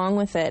go along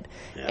with it.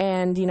 Yeah.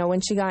 And,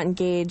 when she got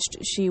engaged,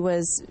 she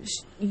was,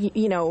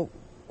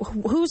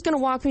 who's going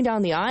to walk me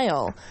down the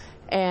aisle?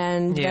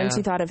 And then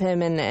she thought of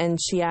him, and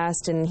she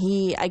asked, and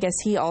I guess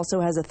he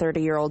also has a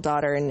 30-year-old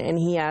daughter, and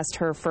he asked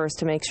her first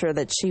to make sure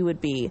that she would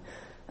be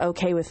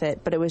okay with it.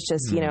 But it was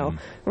just,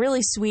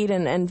 really sweet,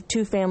 and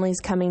two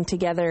families coming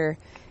together.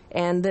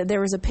 And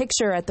there was a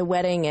picture at the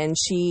wedding, and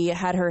she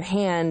had her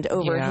hand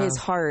over his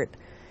heart.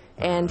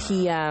 And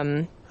he,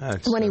 when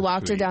he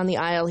walked her down the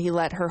aisle, he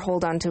let her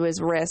hold onto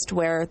his wrist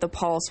where the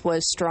pulse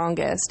was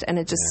strongest. And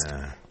it just,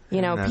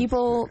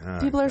 people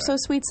are so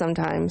sweet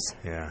sometimes.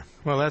 Yeah.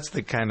 Well, that's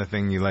the kind of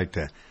thing you like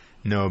to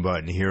know about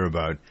and hear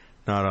about,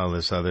 not all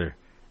this other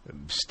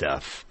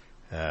stuff.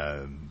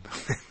 The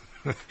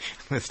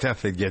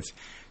stuff that gets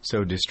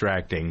so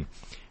distracting.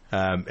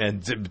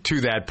 And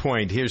to that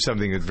point, here's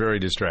something that's very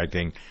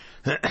distracting.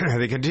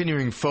 The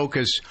continuing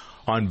focus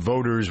on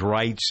voters'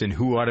 rights and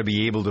who ought to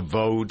be able to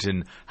vote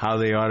and how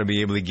they ought to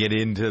be able to get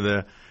into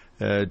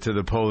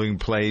the polling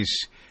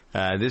place.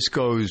 This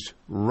goes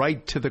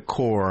right to the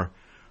core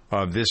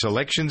of this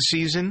election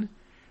season.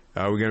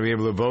 Are we going to be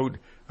able to vote?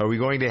 Are we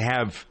going to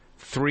have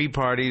 3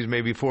 parties,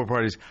 maybe 4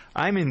 parties?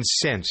 I'm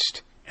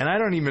incensed, and I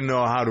don't even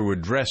know how to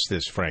address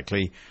this,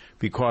 frankly,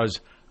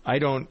 because I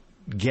don't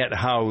get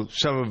how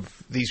some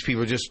of these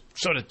people just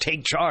sort of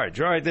take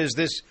charge. All right, there's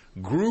this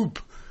group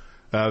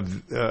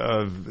of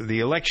the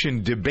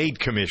Election Debate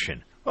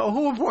Commission. Well,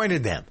 who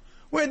appointed them?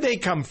 Where'd they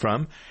come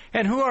from?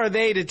 And who are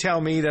they to tell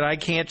me that I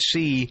can't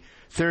see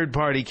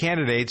third-party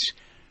candidates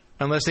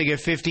unless they get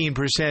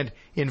 15%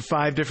 in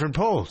 5 different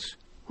polls?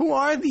 Who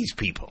are these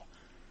people?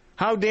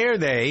 How dare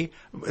they?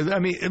 I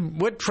mean,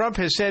 what Trump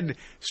has said,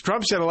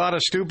 Trump said a lot of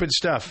stupid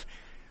stuff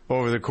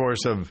over the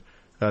course of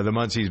the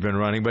months he's been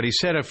running, but he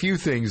said a few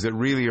things that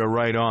really are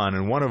right on,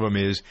 and one of them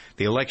is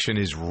the election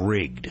is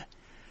rigged.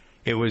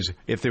 It was,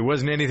 if there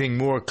wasn't anything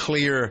more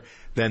clear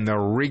than the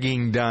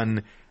rigging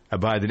done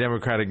by the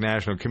Democratic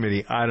National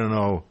Committee, I don't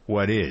know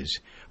what is.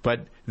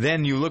 But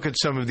then you look at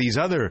some of these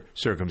other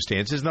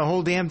circumstances, and the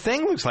whole damn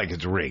thing looks like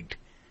it's rigged.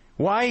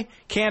 Why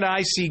can't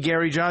I see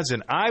Gary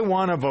Johnson? I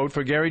want to vote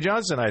for Gary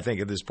Johnson, I think,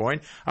 at this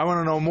point. I want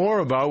to know more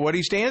about what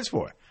he stands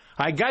for.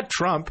 I got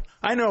Trump.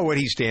 I know what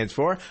he stands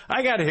for.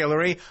 I got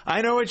Hillary.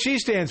 I know what she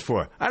stands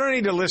for. I don't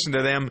need to listen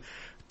to them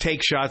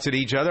take shots at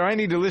each other. I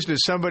need to listen to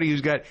somebody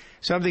who's got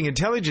something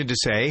intelligent to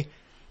say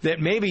that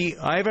maybe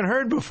I haven't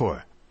heard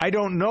before. I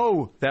don't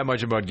know that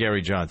much about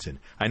Gary Johnson.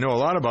 I know a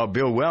lot about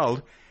Bill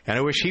Weld, and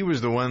I wish he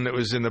was the one that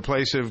was in the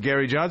place of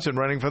Gary Johnson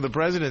running for the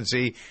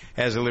presidency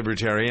as a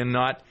libertarian,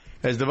 not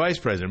as the vice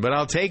president. But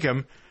I'll take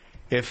him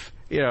if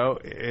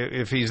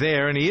he's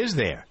there, and he is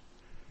there.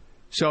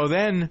 So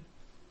then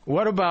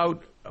what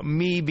about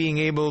me being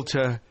able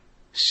to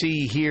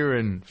see, hear,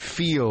 and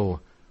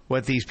feel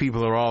what these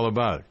people are all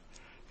about?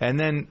 And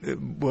then,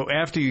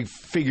 after you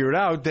figure it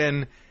out,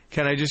 then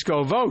can I just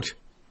go vote?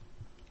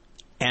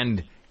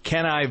 And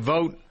can I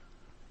vote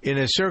in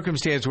a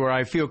circumstance where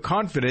I feel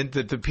confident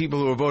that the people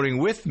who are voting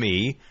with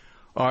me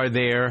are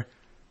there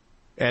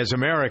as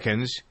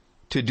Americans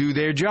to do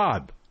their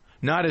job,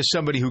 not as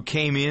somebody who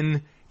came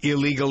in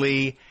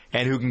illegally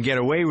and who can get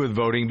away with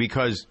voting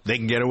because they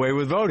can get away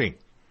with voting?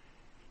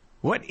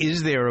 What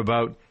is there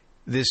about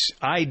this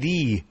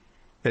ID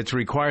that's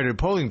required at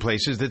polling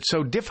places that's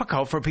so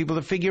difficult for people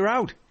to figure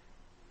out?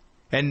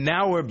 And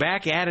now we're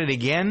back at it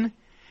again.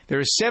 There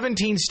are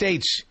 17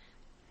 states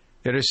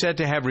that are set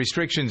to have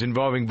restrictions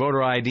involving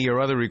voter ID or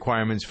other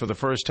requirements for the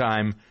first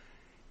time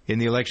in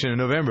the election in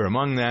November.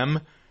 Among them,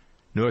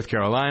 North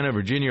Carolina,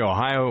 Virginia,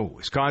 Ohio,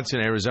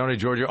 Wisconsin, Arizona,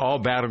 Georgia, all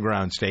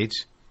battleground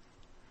states.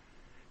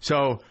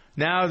 So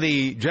now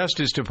the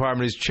Justice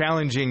Department is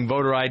challenging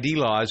voter ID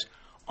laws.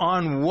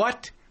 On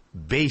what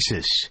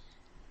basis?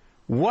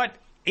 What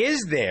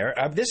is there?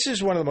 This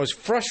is one of the most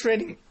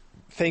frustrating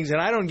things,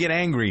 and I don't get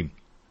angry.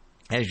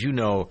 As you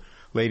know,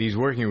 ladies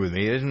working with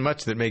me, there isn't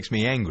much that makes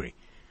me angry.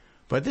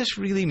 But this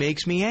really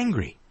makes me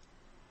angry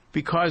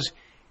because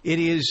it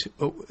is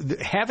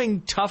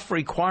having tough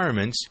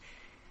requirements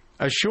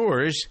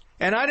assures,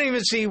 and I don't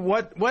even see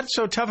what's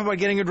so tough about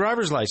getting a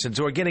driver's license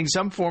or getting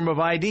some form of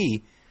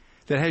ID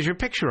that has your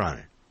picture on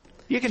it.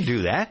 You can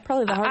do that.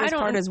 Probably the hardest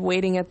part is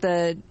waiting at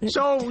the...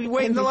 So we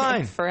wait in the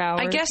line. For hours.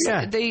 I guess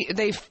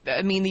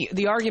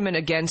the argument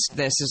against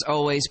this has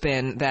always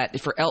been that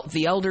for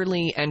the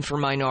elderly and for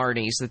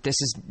minorities that this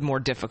is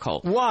more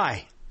difficult.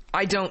 Why?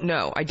 I don't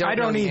know. I don't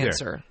know the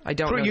answer. I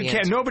don't know the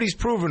answer. Nobody's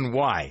proven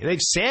why. They've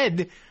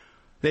said,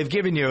 they've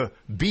given you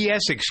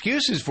BS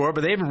excuses for it,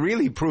 but they haven't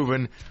really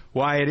proven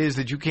why it is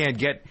that you can't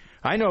get...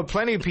 I know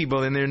plenty of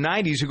people in their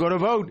 90s who go to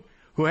vote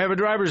who have a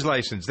driver's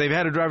license. They've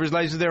had a driver's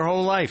license their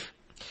whole life.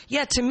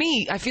 Yeah, to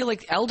me, I feel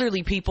like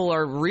elderly people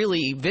are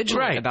really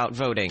vigilant about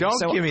voting.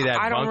 Don't give me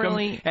that, I don't bunkum.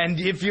 really... And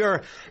if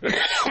you're,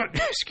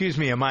 excuse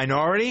me, a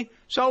minority,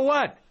 so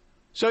what?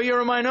 So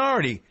you're a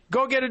minority.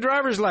 Go get a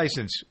driver's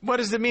license. What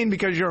does it mean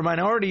because you're a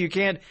minority you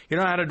don't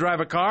know how to drive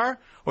a car?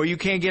 Or you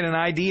can't get an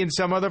ID in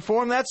some other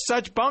form? That's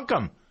such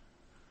bunkum.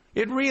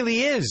 It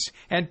really is.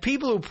 And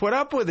people who put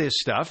up with this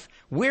stuff,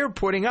 we're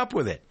putting up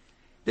with it.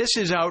 This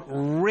is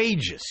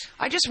outrageous.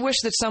 I just wish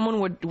that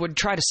someone would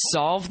try to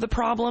solve the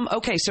problem.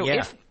 Okay, so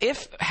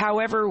if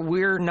however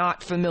we're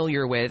not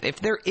familiar with,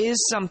 if there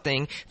is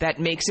something that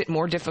makes it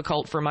more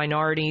difficult for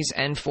minorities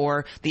and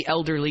for the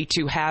elderly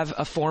to have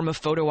a form of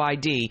photo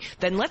ID,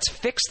 then let's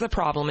fix the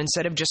problem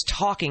instead of just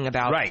talking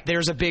about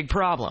there's a big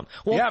problem.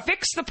 Well,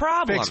 fix the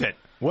problem. Fix it.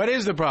 What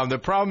is the problem? The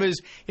problem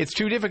is it's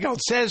too difficult.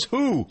 Says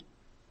who?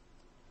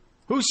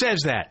 Who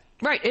says that?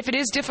 Right. If it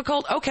is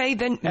difficult, okay,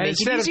 then make it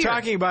instead easier. of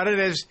talking about it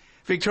as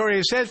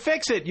Victoria said,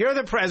 fix it. You're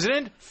the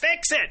president.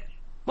 Fix it.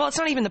 Well, it's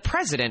not even the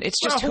president. It's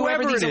just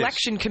whoever these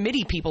election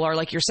committee people are,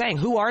 like you're saying.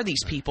 Who are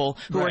these people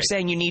who are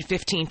saying you need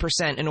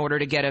 15% in order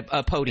to get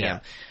a podium?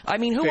 Yeah. I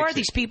mean, who are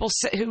these people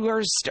who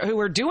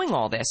are doing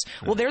all this?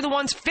 Well, they're the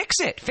ones.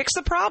 Fix it. Fix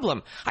the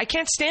problem. I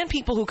can't stand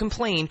people who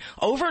complain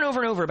over and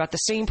over and over about the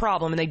same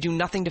problem and they do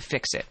nothing to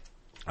fix it.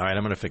 All right,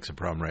 I'm going to fix a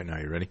problem right now.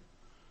 You ready?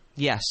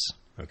 Yes.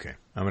 Okay.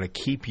 I'm going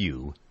to keep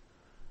you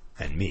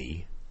and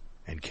me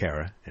and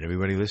Cara and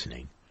everybody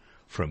listening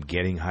from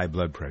getting high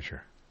blood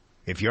pressure.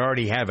 If you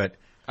already have it,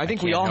 I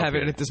think we all have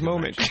it at this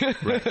moment.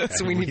 Right.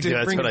 So we need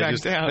to bring it back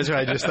down. That's what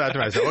I just thought to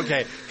myself.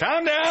 Okay,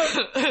 calm down.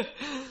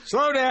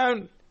 Slow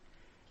down.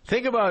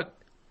 Think about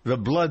the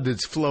blood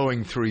that's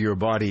flowing through your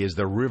body as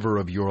the river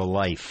of your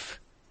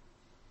life.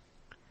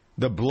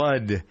 The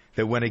blood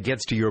that when it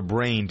gets to your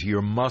brain, to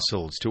your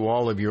muscles, to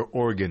all of your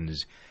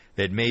organs,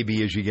 that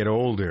maybe as you get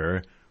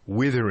older,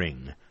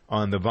 withering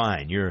on the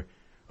vine. You're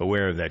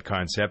aware of that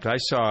concept. I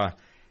saw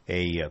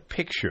a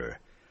picture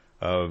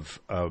of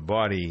a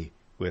body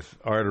with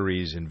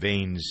arteries and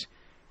veins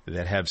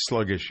that have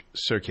sluggish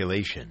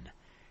circulation.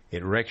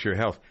 It wrecks your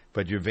health,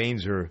 but your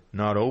veins are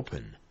not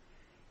open.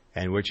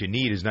 And what you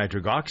need is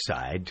nitric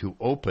oxide to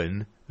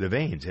open the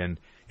veins. And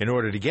in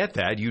order to get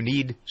that, you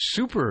need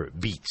super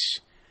beats.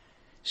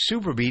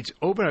 Super beats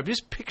open up.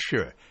 Just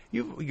picture.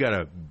 You got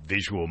a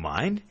visual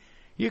mind.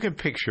 You can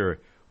picture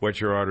what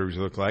your arteries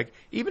look like.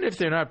 Even if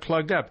they're not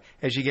plugged up,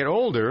 as you get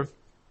older,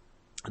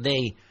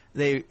 they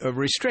are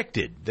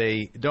restricted.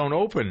 They don't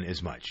open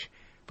as much.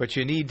 But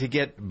you need to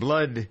get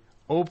blood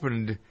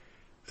opened,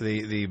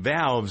 the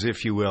valves,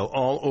 if you will,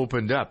 all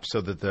opened up so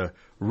that the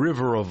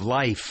river of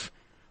life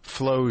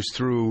flows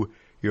through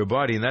your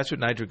body. And that's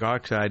what nitric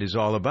oxide is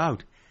all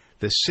about.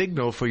 The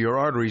signal for your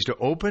arteries to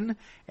open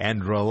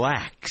and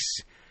relax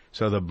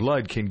so the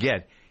blood can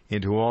get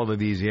into all of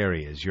these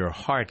areas. Your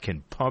heart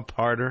can pump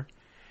harder.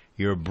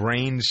 Your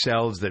brain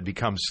cells that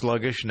become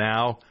sluggish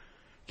now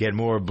get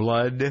more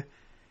blood.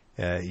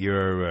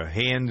 Your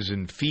hands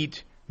and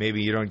feet,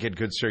 maybe you don't get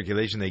good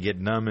circulation. They get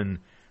numb and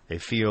they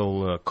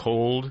feel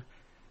cold.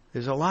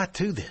 There's a lot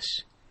to this.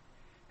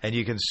 And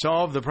you can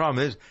solve the problem.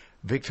 There's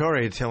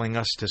Victoria telling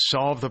us to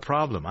solve the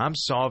problem. I'm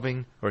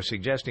solving or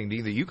suggesting to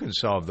you that you can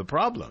solve the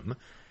problem.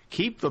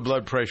 Keep the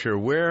blood pressure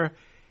where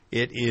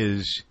it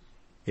is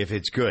if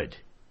it's good.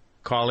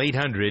 Call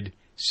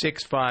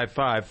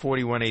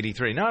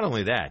 800-655-4183. Not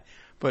only that,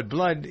 but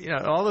blood,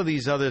 all of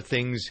these other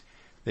things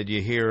that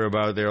you hear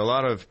about. There are a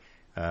lot of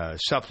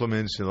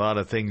supplements, a lot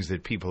of things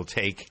that people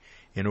take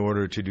in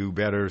order to do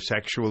better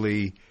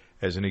sexually,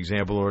 as an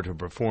example, or to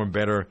perform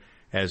better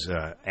as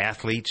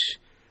athletes.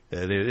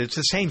 It's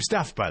the same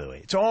stuff, by the way.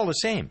 It's all the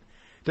same.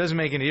 It doesn't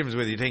make any difference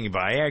whether you're taking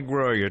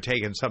Viagra or you're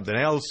taking something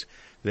else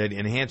that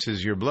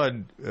enhances your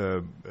blood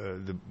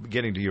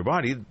getting to your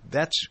body.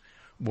 That's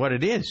what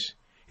it is.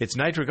 It's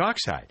nitric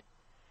oxide.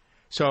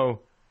 So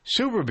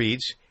Super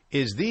Beets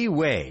is the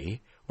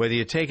way, whether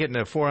you take it in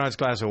a 4-ounce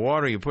glass of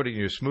water, you put it in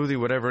your smoothie,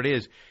 whatever it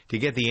is, to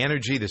get the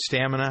energy, the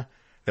stamina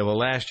that will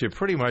last you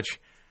pretty much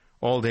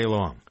all day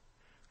long.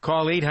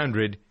 Call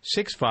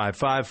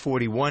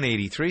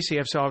 800-655-4183. See,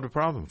 I've solved a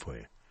problem for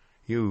you.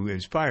 You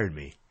inspired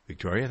me,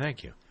 Victoria.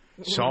 Thank you.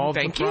 Solve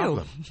the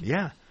problem.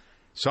 Yeah.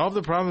 Solve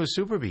the problem with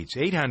Super Beets.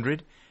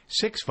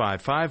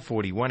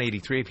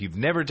 800-655-4183. If you've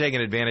never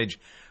taken advantage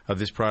of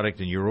this product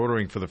and you're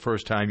ordering for the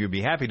first time, you'll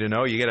be happy to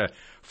know you get a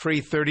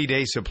free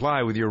 30-day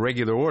supply with your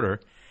regular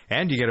order.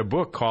 And you get a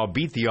book called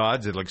Beat the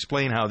Odds. It'll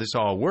explain how this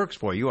all works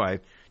for you. I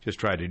just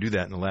tried to do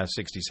that in the last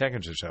 60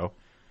 seconds or so.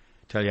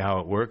 Tell you how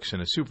it works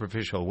in a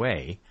superficial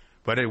way.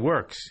 But it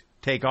works.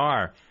 Take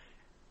our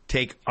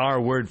take our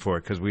word for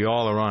it because we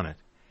all are on it.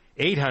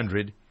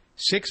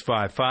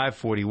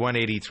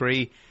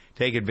 800-655-4183.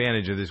 Take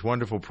advantage of this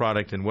wonderful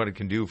product and what it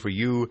can do for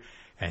you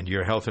and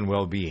your health and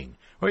well-being.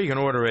 Or you can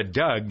order at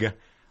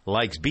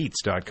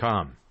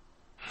DougLikesBeats.com.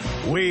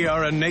 We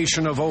are a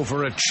nation of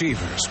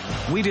overachievers.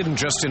 We didn't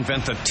just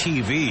invent the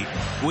TV.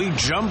 We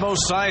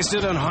jumbo-sized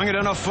it and hung it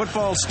in a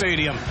football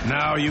stadium.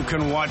 Now you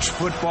can watch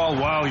football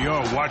while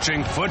you're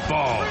watching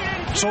football.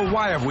 So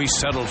why have we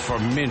settled for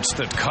mints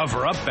that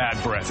cover up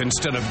bad breath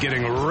instead of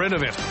getting rid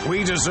of it?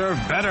 We deserve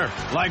better,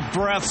 like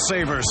Breath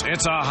Savers.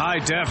 It's a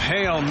high-def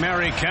Hail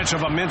Mary catch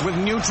of a mint with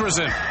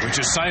Nutrizin, which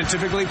is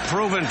scientifically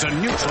proven to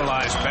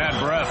neutralize bad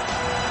breath.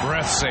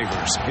 Breath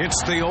Savers.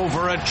 It's the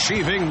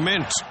overachieving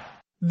mint.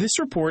 This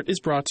report is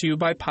brought to you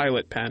by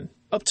Pilot Pen.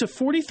 Up to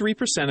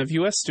 43% of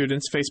U.S.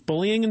 students face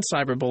bullying and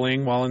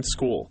cyberbullying while in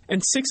school,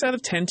 and 6 out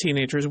of 10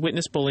 teenagers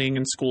witness bullying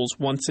in schools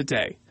once a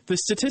day. The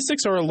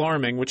statistics are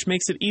alarming, which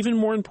makes it even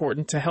more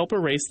important to help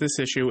erase this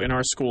issue in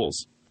our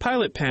schools.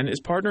 Pilot Pen is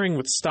partnering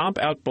with Stomp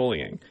Out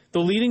Bullying, the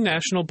leading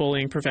national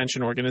bullying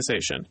prevention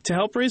organization, to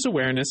help raise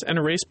awareness and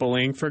erase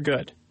bullying for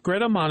good.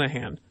 Greta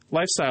Monahan,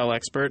 lifestyle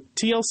expert,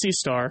 TLC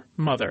star,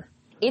 mother.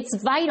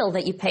 It's vital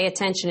that you pay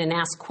attention and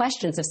ask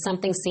questions if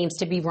something seems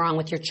to be wrong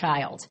with your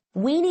child.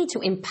 We need to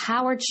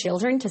empower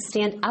children to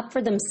stand up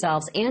for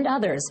themselves and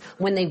others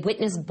when they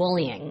witness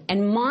bullying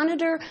and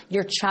monitor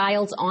your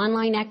child's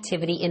online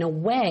activity in a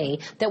way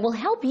that will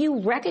help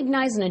you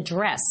recognize and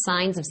address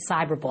signs of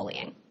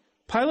cyberbullying.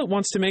 Pilot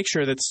wants to make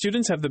sure that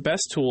students have the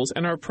best tools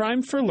and are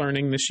primed for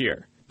learning this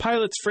year.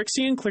 Pilot's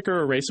Frixion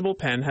Clicker erasable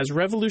pen has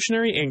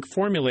revolutionary ink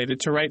formulated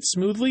to write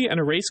smoothly and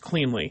erase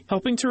cleanly,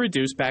 helping to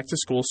reduce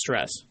back-to-school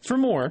stress. For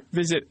more,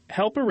 visit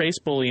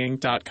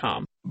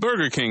helperasebullying.com.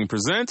 Burger King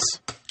presents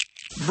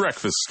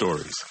Breakfast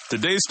Stories.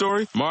 Today's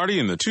story,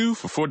 Marty and the 2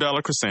 for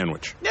 $4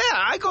 croissant. Yeah,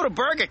 I go to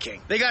Burger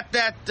King. They got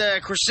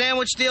that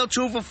croissant deal,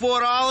 2 for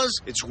 $4.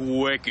 It's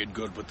wicked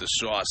good with the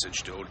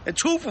sausage, dude. And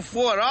 2 for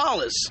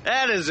 $4.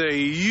 That is a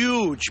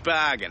huge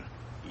bargain.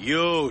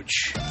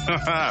 Huge.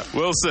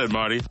 Well said,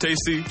 Marty.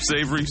 Tasty,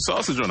 savory,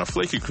 sausage on a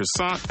flaky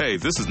croissant. Hey,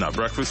 this is not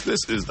breakfast.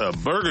 This is a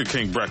Burger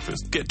King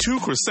breakfast. Get 2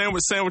 croissant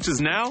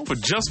sandwiches now for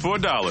just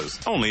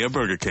 $4. Only at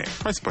Burger King.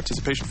 Price and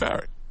participation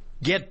vary.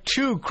 Get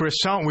 2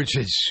 croissant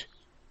sandwiches.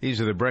 These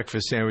are the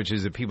breakfast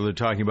sandwiches that people are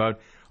talking about.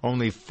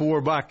 Only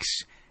 $4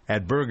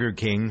 at Burger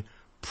King.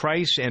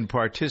 Price and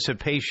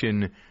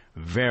participation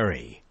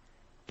vary.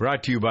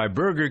 Brought to you by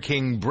Burger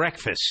King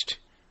Breakfast.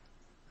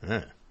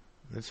 That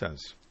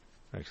sounds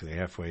actually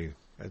halfway.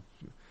 That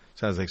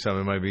sounds like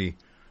something that might be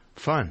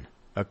fun.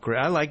 I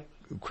like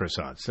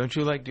croissants. Don't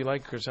you like? Do you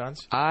like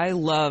croissants? I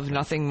love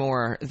nothing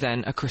more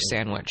than a croissant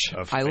sandwich.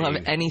 I love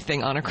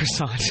anything on a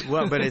croissant.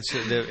 Well, but I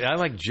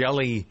like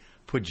jelly.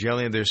 Put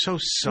jelly in. They're so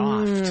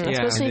soft.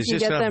 Especially if you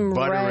get them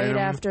right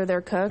after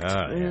they're cooked.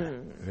 Yeah.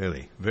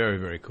 Really. Very,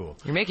 very cool.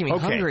 You're making me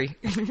hungry.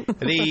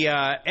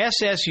 The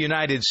SS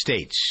United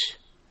States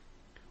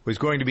was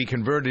going to be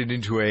converted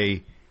into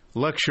a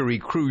luxury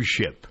cruise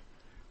ship.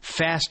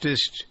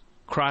 Fastest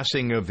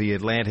crossing of the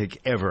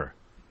Atlantic ever.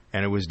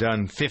 And it was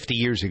done 50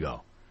 years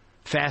ago.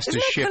 Fastest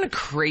ship. Isn't that kind of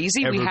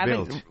crazy?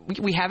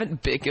 We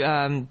haven't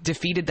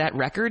defeated that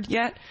record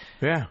yet.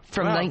 Yeah,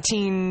 from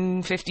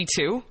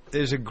 1952.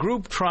 There's a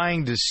group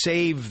trying to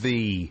save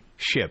the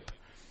ship,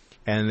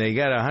 and they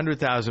got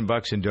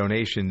 $100,000 in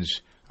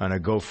donations on a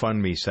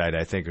GoFundMe site,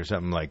 I think, or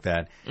something like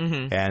that.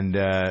 Mm-hmm. And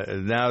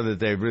now that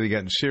they've really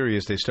gotten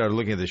serious, they started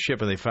looking at the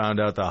ship, and they found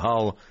out the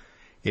hull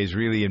is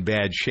really in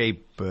bad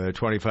shape.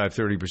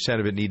 25-30%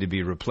 of it need to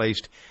be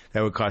replaced.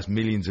 That would cost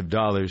millions of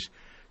dollars.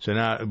 So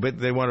now, but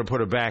they want to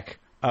put it back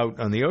out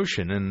on the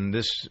ocean, and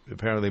this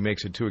apparently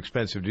makes it too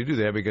expensive to do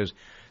that because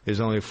there's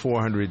only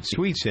 400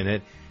 suites in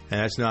it, and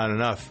that's not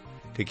enough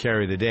to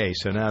carry the day.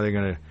 So now they're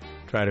going to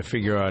try to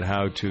figure out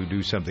how to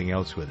do something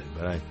else with it.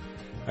 But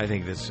I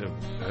think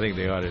I think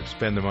they ought to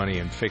spend the money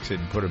and fix it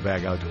and put it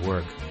back out to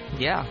work.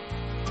 Yeah.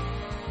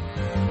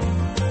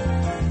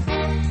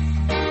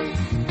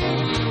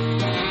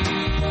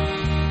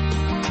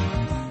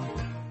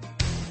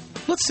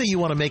 Let's say you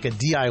want to make a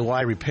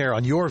DIY repair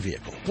on your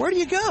vehicle. Where do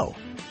you go?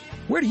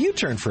 Where do you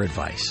turn for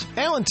advice?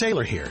 Alan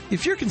Taylor here.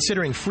 If you're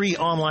considering free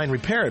online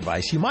repair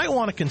advice, you might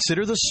want to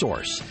consider The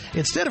Source.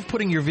 Instead of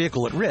putting your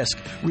vehicle at risk,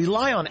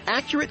 rely on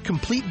accurate,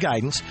 complete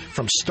guidance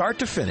from start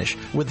to finish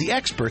with the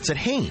experts at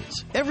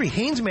Haynes. Every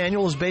Haynes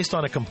manual is based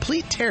on a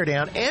complete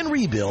teardown and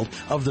rebuild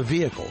of the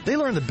vehicle. They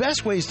learn the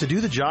best ways to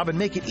do the job and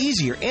make it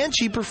easier and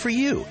cheaper for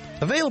you.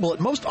 Available at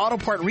most auto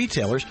part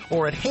retailers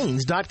or at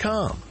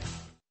Haynes.com.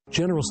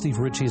 General Steve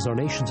Ritchie is our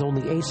nation's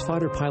only ace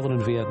fighter pilot in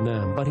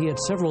Vietnam, but he had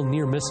several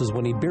near misses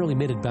when he barely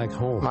made it back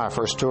home. My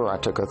first tour, I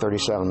took a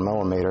 37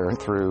 millimeter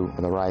through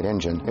the right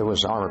engine. It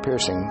was armor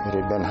piercing. It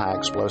had been high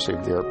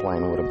explosive. The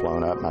airplane would have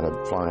blown up and I'd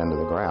have flown into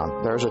the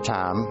ground. There was a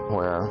time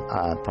where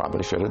I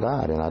probably should have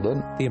died, and I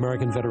didn't. The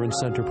American Veterans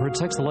Center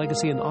protects the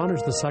legacy and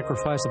honors the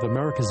sacrifice of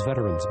America's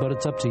veterans, but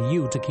it's up to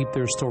you to keep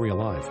their story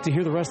alive. To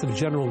hear the rest of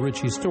General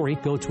Ritchie's story,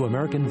 go to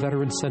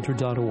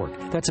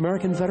AmericanVeteransCenter.org. That's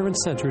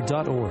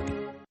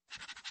AmericanVeteransCenter.org.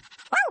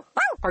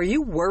 Are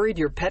you worried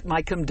your pet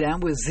might come down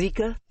with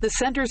Zika? The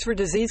Centers for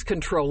Disease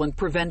Control and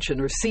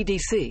Prevention, or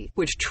CDC,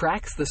 which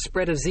tracks the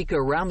spread of Zika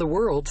around the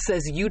world,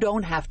 says you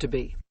don't have to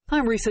be.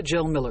 I'm Risa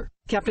Jill Miller.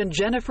 Captain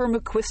Jennifer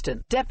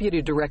McQuiston,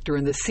 Deputy Director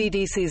in the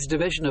CDC's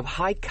Division of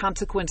High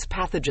Consequence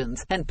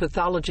Pathogens and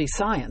Pathology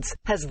Science,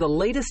 has the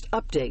latest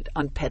update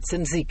on pets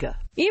and Zika.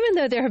 Even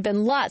though there have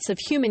been lots of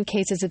human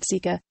cases of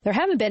Zika, there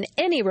haven't been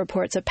any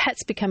reports of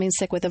pets becoming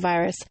sick with the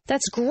virus.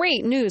 That's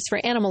great news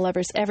for animal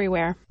lovers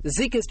everywhere.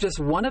 Zika is just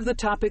one of the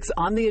topics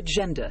on the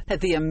agenda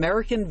at the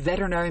American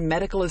Veterinary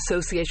Medical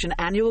Association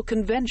Annual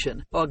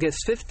Convention, August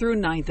 5th through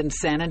 9th in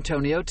San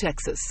Antonio,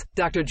 Texas.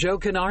 Dr. Joe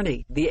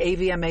Canarney, the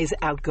AVMA's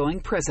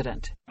outgoing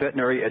president.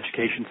 Veterinary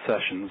education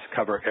sessions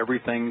cover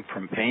everything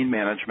from pain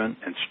management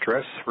and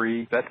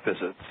stress-free vet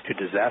visits to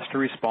disaster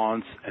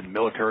response and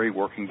military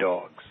working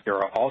dogs. There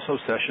are also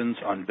sessions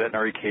on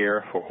veterinary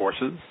care for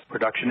horses,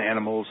 production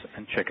animals,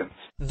 and chickens.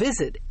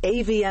 Visit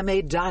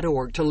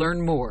avma.org to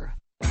learn more.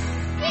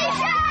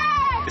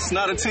 It's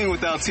not a team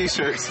without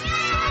T-shirts.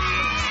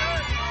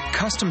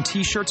 Custom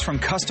T-shirts from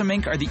Custom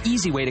Ink are the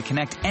easy way to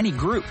connect any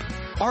group.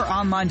 Our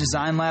online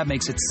design lab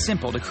makes it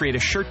simple to create a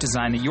shirt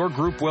design that your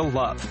group will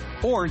love.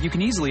 Or you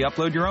can easily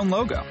upload your own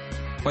logo.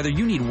 Whether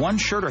you need one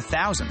shirt or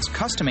thousands,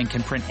 Custom Ink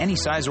can print any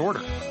size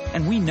order.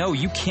 And we know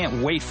you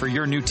can't wait for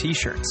your new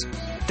T-shirts.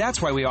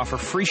 That's why we offer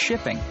free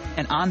shipping,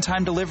 and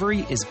on-time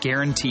delivery is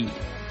guaranteed.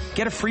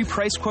 Get a free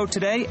price quote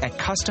today at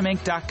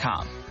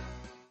customink.com.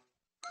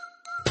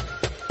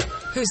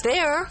 Who's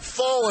there?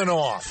 Falling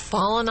off.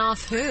 Falling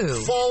off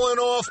who? Falling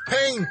off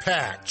pain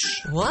patch.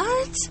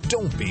 What?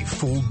 Don't be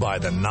fooled by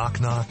the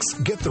knock-knocks.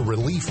 Get the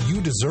relief you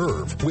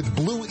deserve with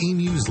Blue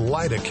Emu's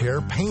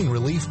Lidacare pain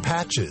relief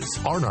patches.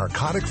 Our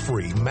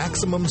narcotic-free,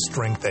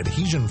 maximum-strength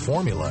adhesion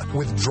formula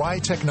with dry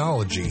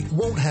technology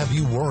won't have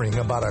you worrying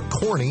about a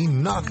corny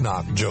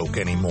knock-knock joke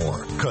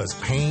anymore. 'Cause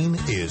pain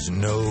is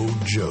no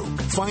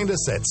joke. Find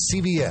us at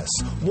CVS,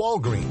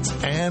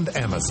 Walgreens, and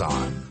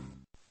Amazon.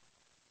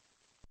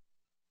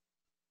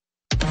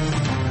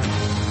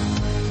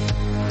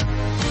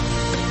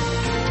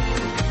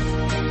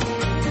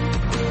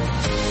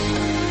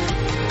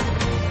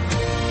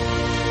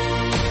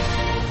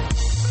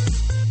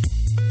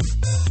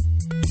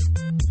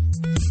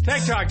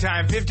 Tech Talk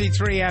time,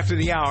 53 after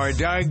the hour.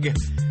 Doug,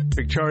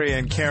 Victoria,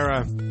 and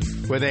Cara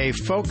with a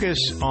focus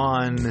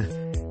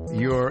on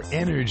your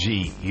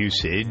energy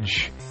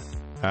usage.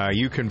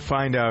 You can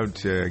find out,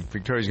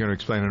 Victoria's going to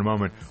explain in a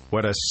moment,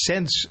 what a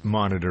sense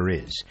monitor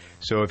is.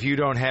 So if you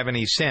don't have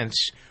any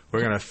sense,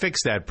 we're going to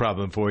fix that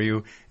problem for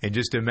you in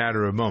just a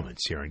matter of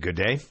moments here on Good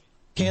Day.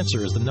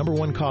 Cancer is the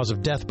 #1 cause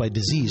of death by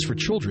disease for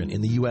children in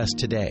the U.S.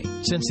 today.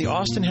 Since the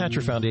Austin Hatcher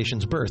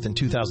Foundation's birth in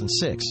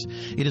 2006,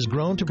 it has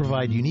grown to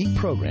provide unique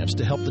programs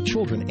to help the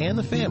children and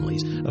the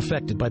families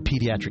affected by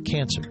pediatric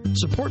cancer.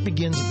 Support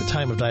begins at the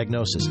time of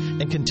diagnosis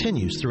and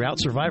continues throughout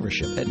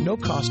survivorship at no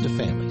cost to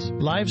families.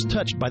 Lives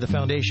touched by the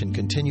foundation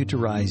continue to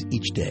rise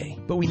each day.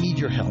 But we need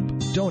your help.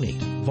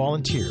 Donate,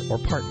 volunteer, or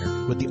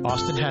partner with the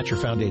Austin Hatcher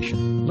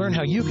Foundation. Learn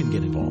how you can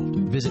get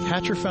involved. Visit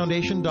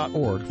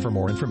hatcherfoundation.org for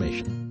more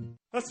information.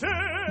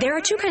 There are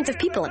two kinds of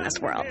people in this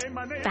world,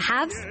 the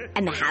haves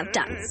and the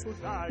have-dones.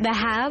 The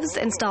haves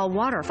install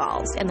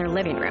waterfalls in their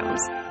living rooms.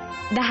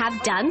 The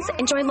have-dones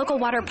enjoy local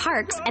water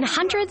parks and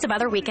hundreds of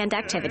other weekend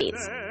activities.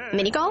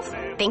 Mini golf?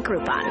 Think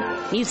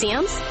Groupon.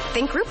 Museums?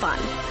 Think Groupon.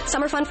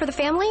 Summer fun for the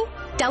family?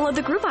 Download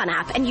the Groupon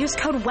app and use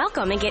code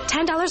WELCOME and get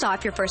 $10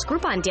 off your first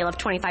Groupon deal of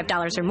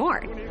 $25 or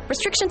more.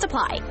 Restrictions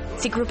apply.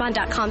 See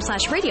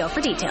Groupon.com/radio for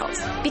details.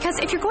 Because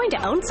if you're going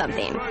to own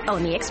something,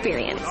 own the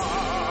experience.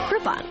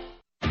 Groupon.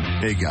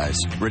 Hey guys,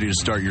 ready to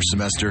start your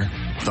semester?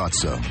 Thought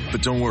so.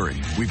 But don't worry,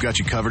 we've got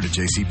you covered at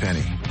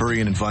JCPenney.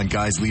 Hurry in and find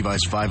guys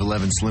Levi's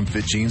 511 slim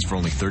fit jeans for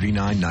only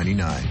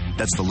 $39.99.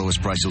 That's the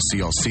lowest price you'll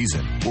see all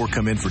season. Or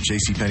come in for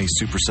JCPenney's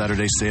Super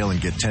Saturday sale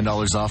and get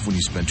 $10 off when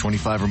you spend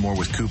 $25 or more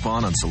with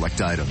coupon on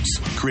select items.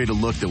 Create a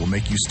look that will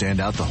make you stand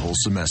out the whole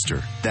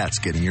semester. That's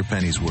getting your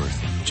pennies worth.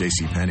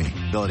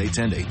 JCPenney. Valid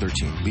 8/10 to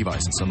 8/13.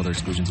 Levi's and some other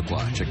exclusions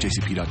apply. Check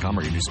jcp.com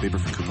or your newspaper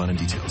for coupon and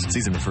details.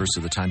 Season refers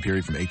to the time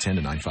period from 8/10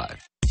 to 9/5.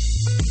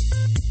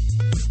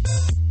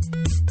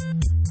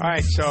 All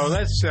right, so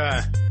let's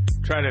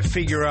try to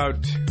figure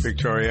out,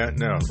 Victoria.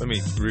 No, let me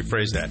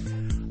rephrase that.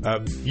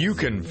 You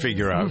can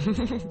figure out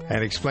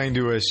and explain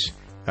to us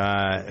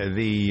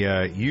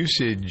the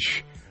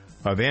usage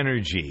of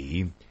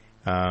energy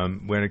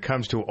when it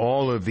comes to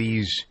all of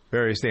these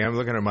various things. I'm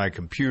looking at my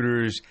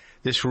computers.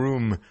 This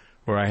room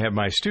where I have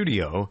my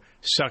studio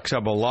sucks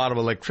up a lot of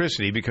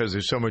electricity because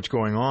there's so much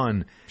going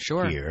on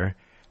here.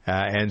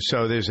 And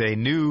so there's a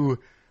new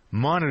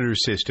monitor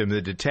system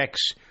that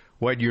detects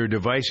what your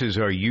devices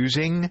are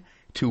using.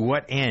 To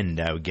what end,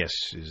 I guess,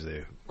 is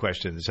the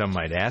question that some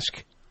might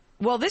ask.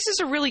 Well, this is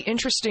a really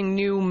interesting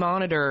new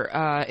monitor.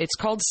 It's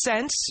called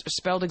Sense,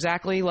 spelled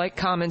exactly like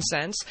common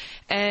sense.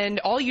 And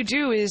all you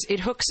do is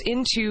it hooks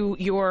into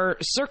your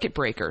circuit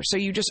breaker. So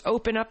you just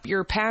open up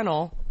your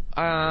panel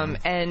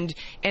and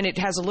it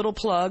has a little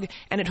plug,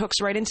 and it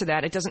hooks right into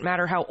that. It doesn't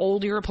matter how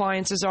old your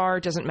appliances are.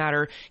 It doesn't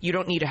matter. You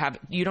don't need to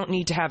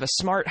have a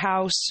smart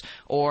house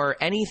or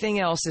anything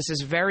else. This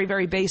is very,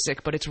 very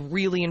basic, but it's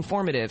really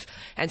informative.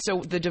 And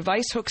so the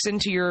device hooks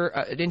into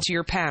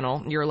your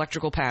panel, your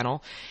electrical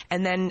panel,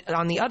 and then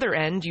on the other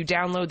end, you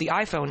download the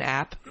iPhone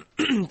app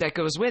that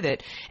goes with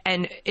it,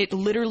 and it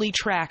literally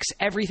tracks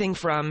everything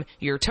from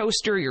your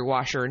toaster, your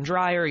washer and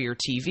dryer, your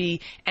TV,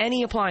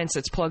 any appliance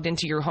that's plugged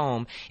into your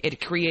home. It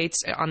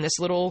creates on this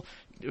little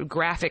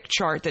graphic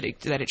chart that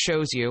it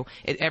shows you.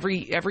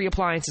 Every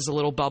appliance is a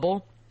little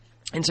bubble.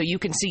 And so you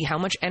can see how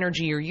much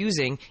energy you're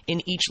using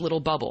in each little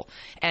bubble.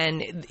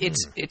 And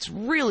it's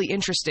really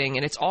interesting,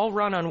 and it's all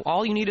run on,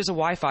 all you need is a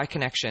Wi-Fi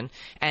connection,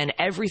 and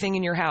everything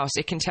in your house,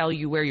 it can tell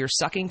you where you're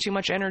sucking too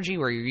much energy,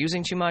 where you're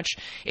using too much.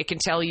 It can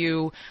tell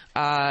you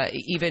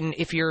even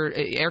if your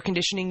air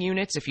conditioning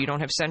units, if you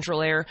don't have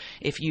central air,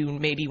 if you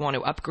maybe want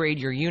to upgrade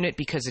your unit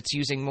because it's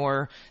using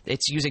more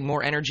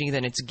energy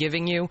than it's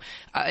giving you.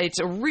 It's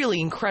a really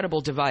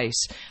incredible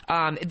device.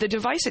 The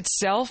device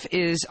itself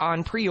is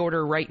on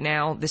pre-order right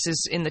now. This is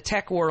in the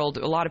tech world.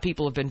 A lot of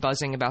people have been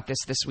buzzing about this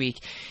week.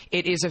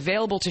 It is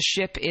available to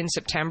ship in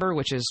September,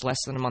 which is less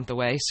than a month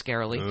away,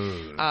 scarily.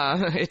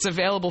 It's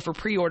available for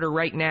pre-order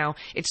right now.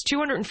 It's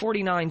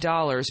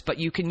 $249, but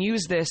you can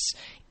use this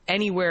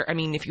anywhere. I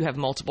mean, if you have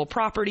multiple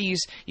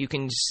properties, you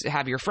can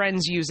have your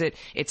friends use it.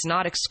 It's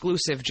not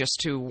exclusive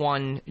just to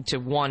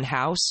one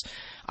house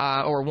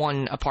or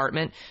one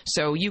apartment.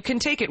 So you can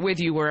take it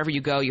with you wherever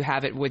you go. You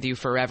have it with you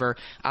forever.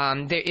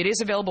 It is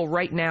available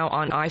right now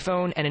on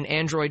iPhone, and an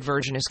Android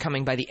version is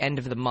coming by the end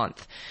of the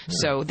month.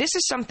 So this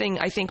is something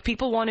I think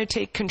people want to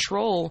take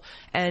control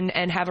and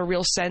have a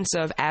real sense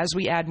of as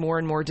we add more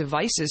and more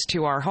devices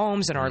to our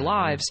homes and our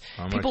lives.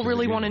 People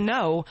really want to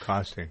know.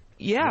 Costing.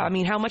 Yeah, I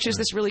mean, how much is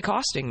this really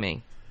costing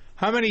me?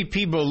 How many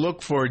people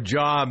look for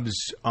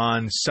jobs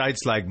on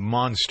sites like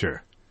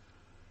Monster?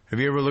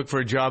 Have you ever looked for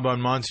a job on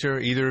Monster,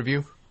 either of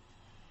you?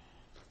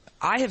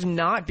 I have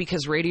not,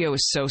 because radio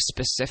is so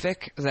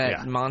specific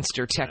that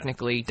Monster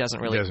technically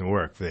doesn't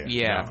work there.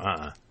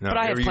 Yeah. No, but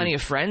I have plenty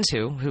of friends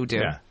who do.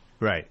 Yeah,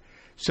 right.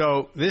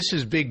 So this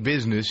is big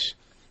business.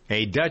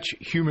 A Dutch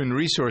human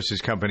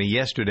resources company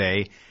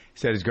yesterday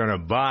said it's going to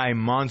buy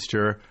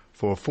Monster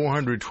for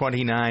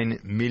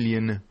 $429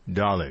 million.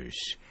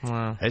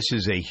 Wow. This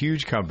is a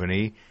huge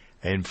company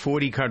in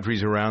 40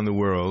 countries around the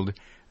world.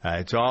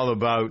 It's all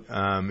about,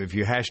 if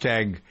you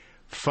hashtag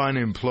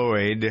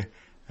FunEmployed,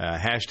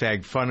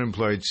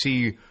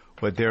 see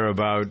what they're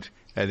about.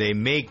 They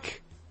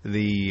make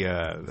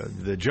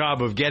the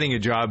job of getting a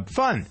job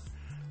fun,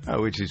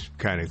 which is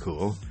kind of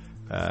cool.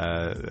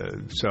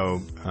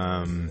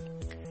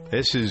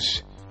 This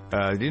is...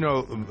 do you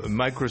know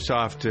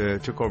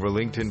Microsoft took over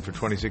LinkedIn for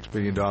 $26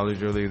 billion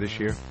earlier this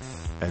year?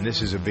 And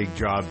this is a big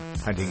job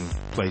hunting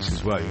place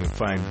as well. You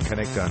can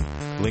connect on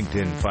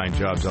LinkedIn, find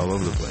jobs all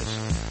over the place.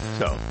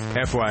 So,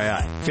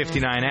 FYI,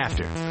 59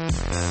 after.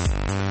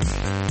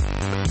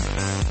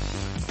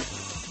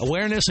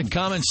 Awareness and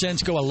common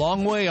sense go a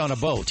long way on a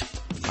boat.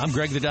 I'm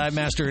Greg the Dive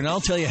Master, and I'll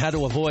tell you how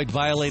to avoid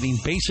violating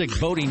basic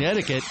boating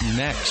etiquette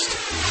next.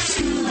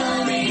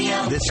 Scuba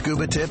Radio. This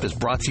scuba tip is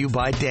brought to you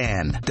by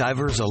DAN,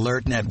 Divers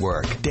Alert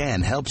Network.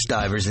 DAN helps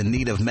divers in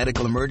need of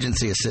medical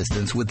emergency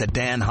assistance with the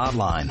DAN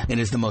hotline, and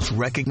is the most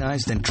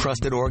recognized and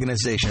trusted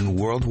organization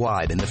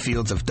worldwide in the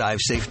fields of dive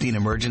safety and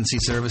emergency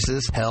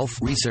services, health,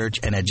 research,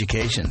 and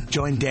education.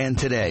 Join DAN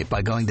today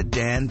by going to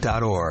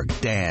dan.org.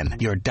 DAN,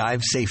 your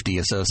dive safety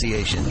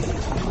association.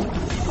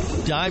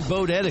 Dive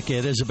boat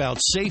etiquette is about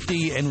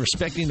safety and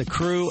respecting the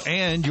crew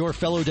and your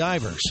fellow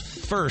divers.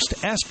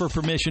 First, ask for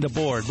permission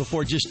aboard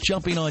before just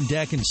jumping on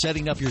deck and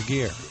setting up your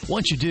gear.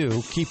 Once you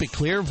do, keep it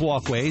clear of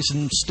walkways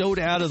and stowed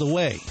out of the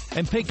way.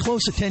 And pay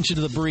close attention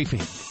to the briefing.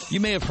 You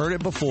may have heard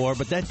it before,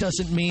 but that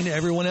doesn't mean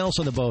everyone else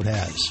on the boat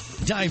has.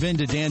 Dive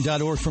into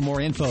dan.org for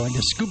more info and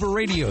to Scuba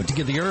Radio to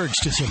get the urge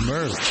to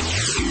submerge.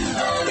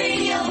 Scuba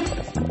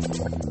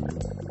Radio.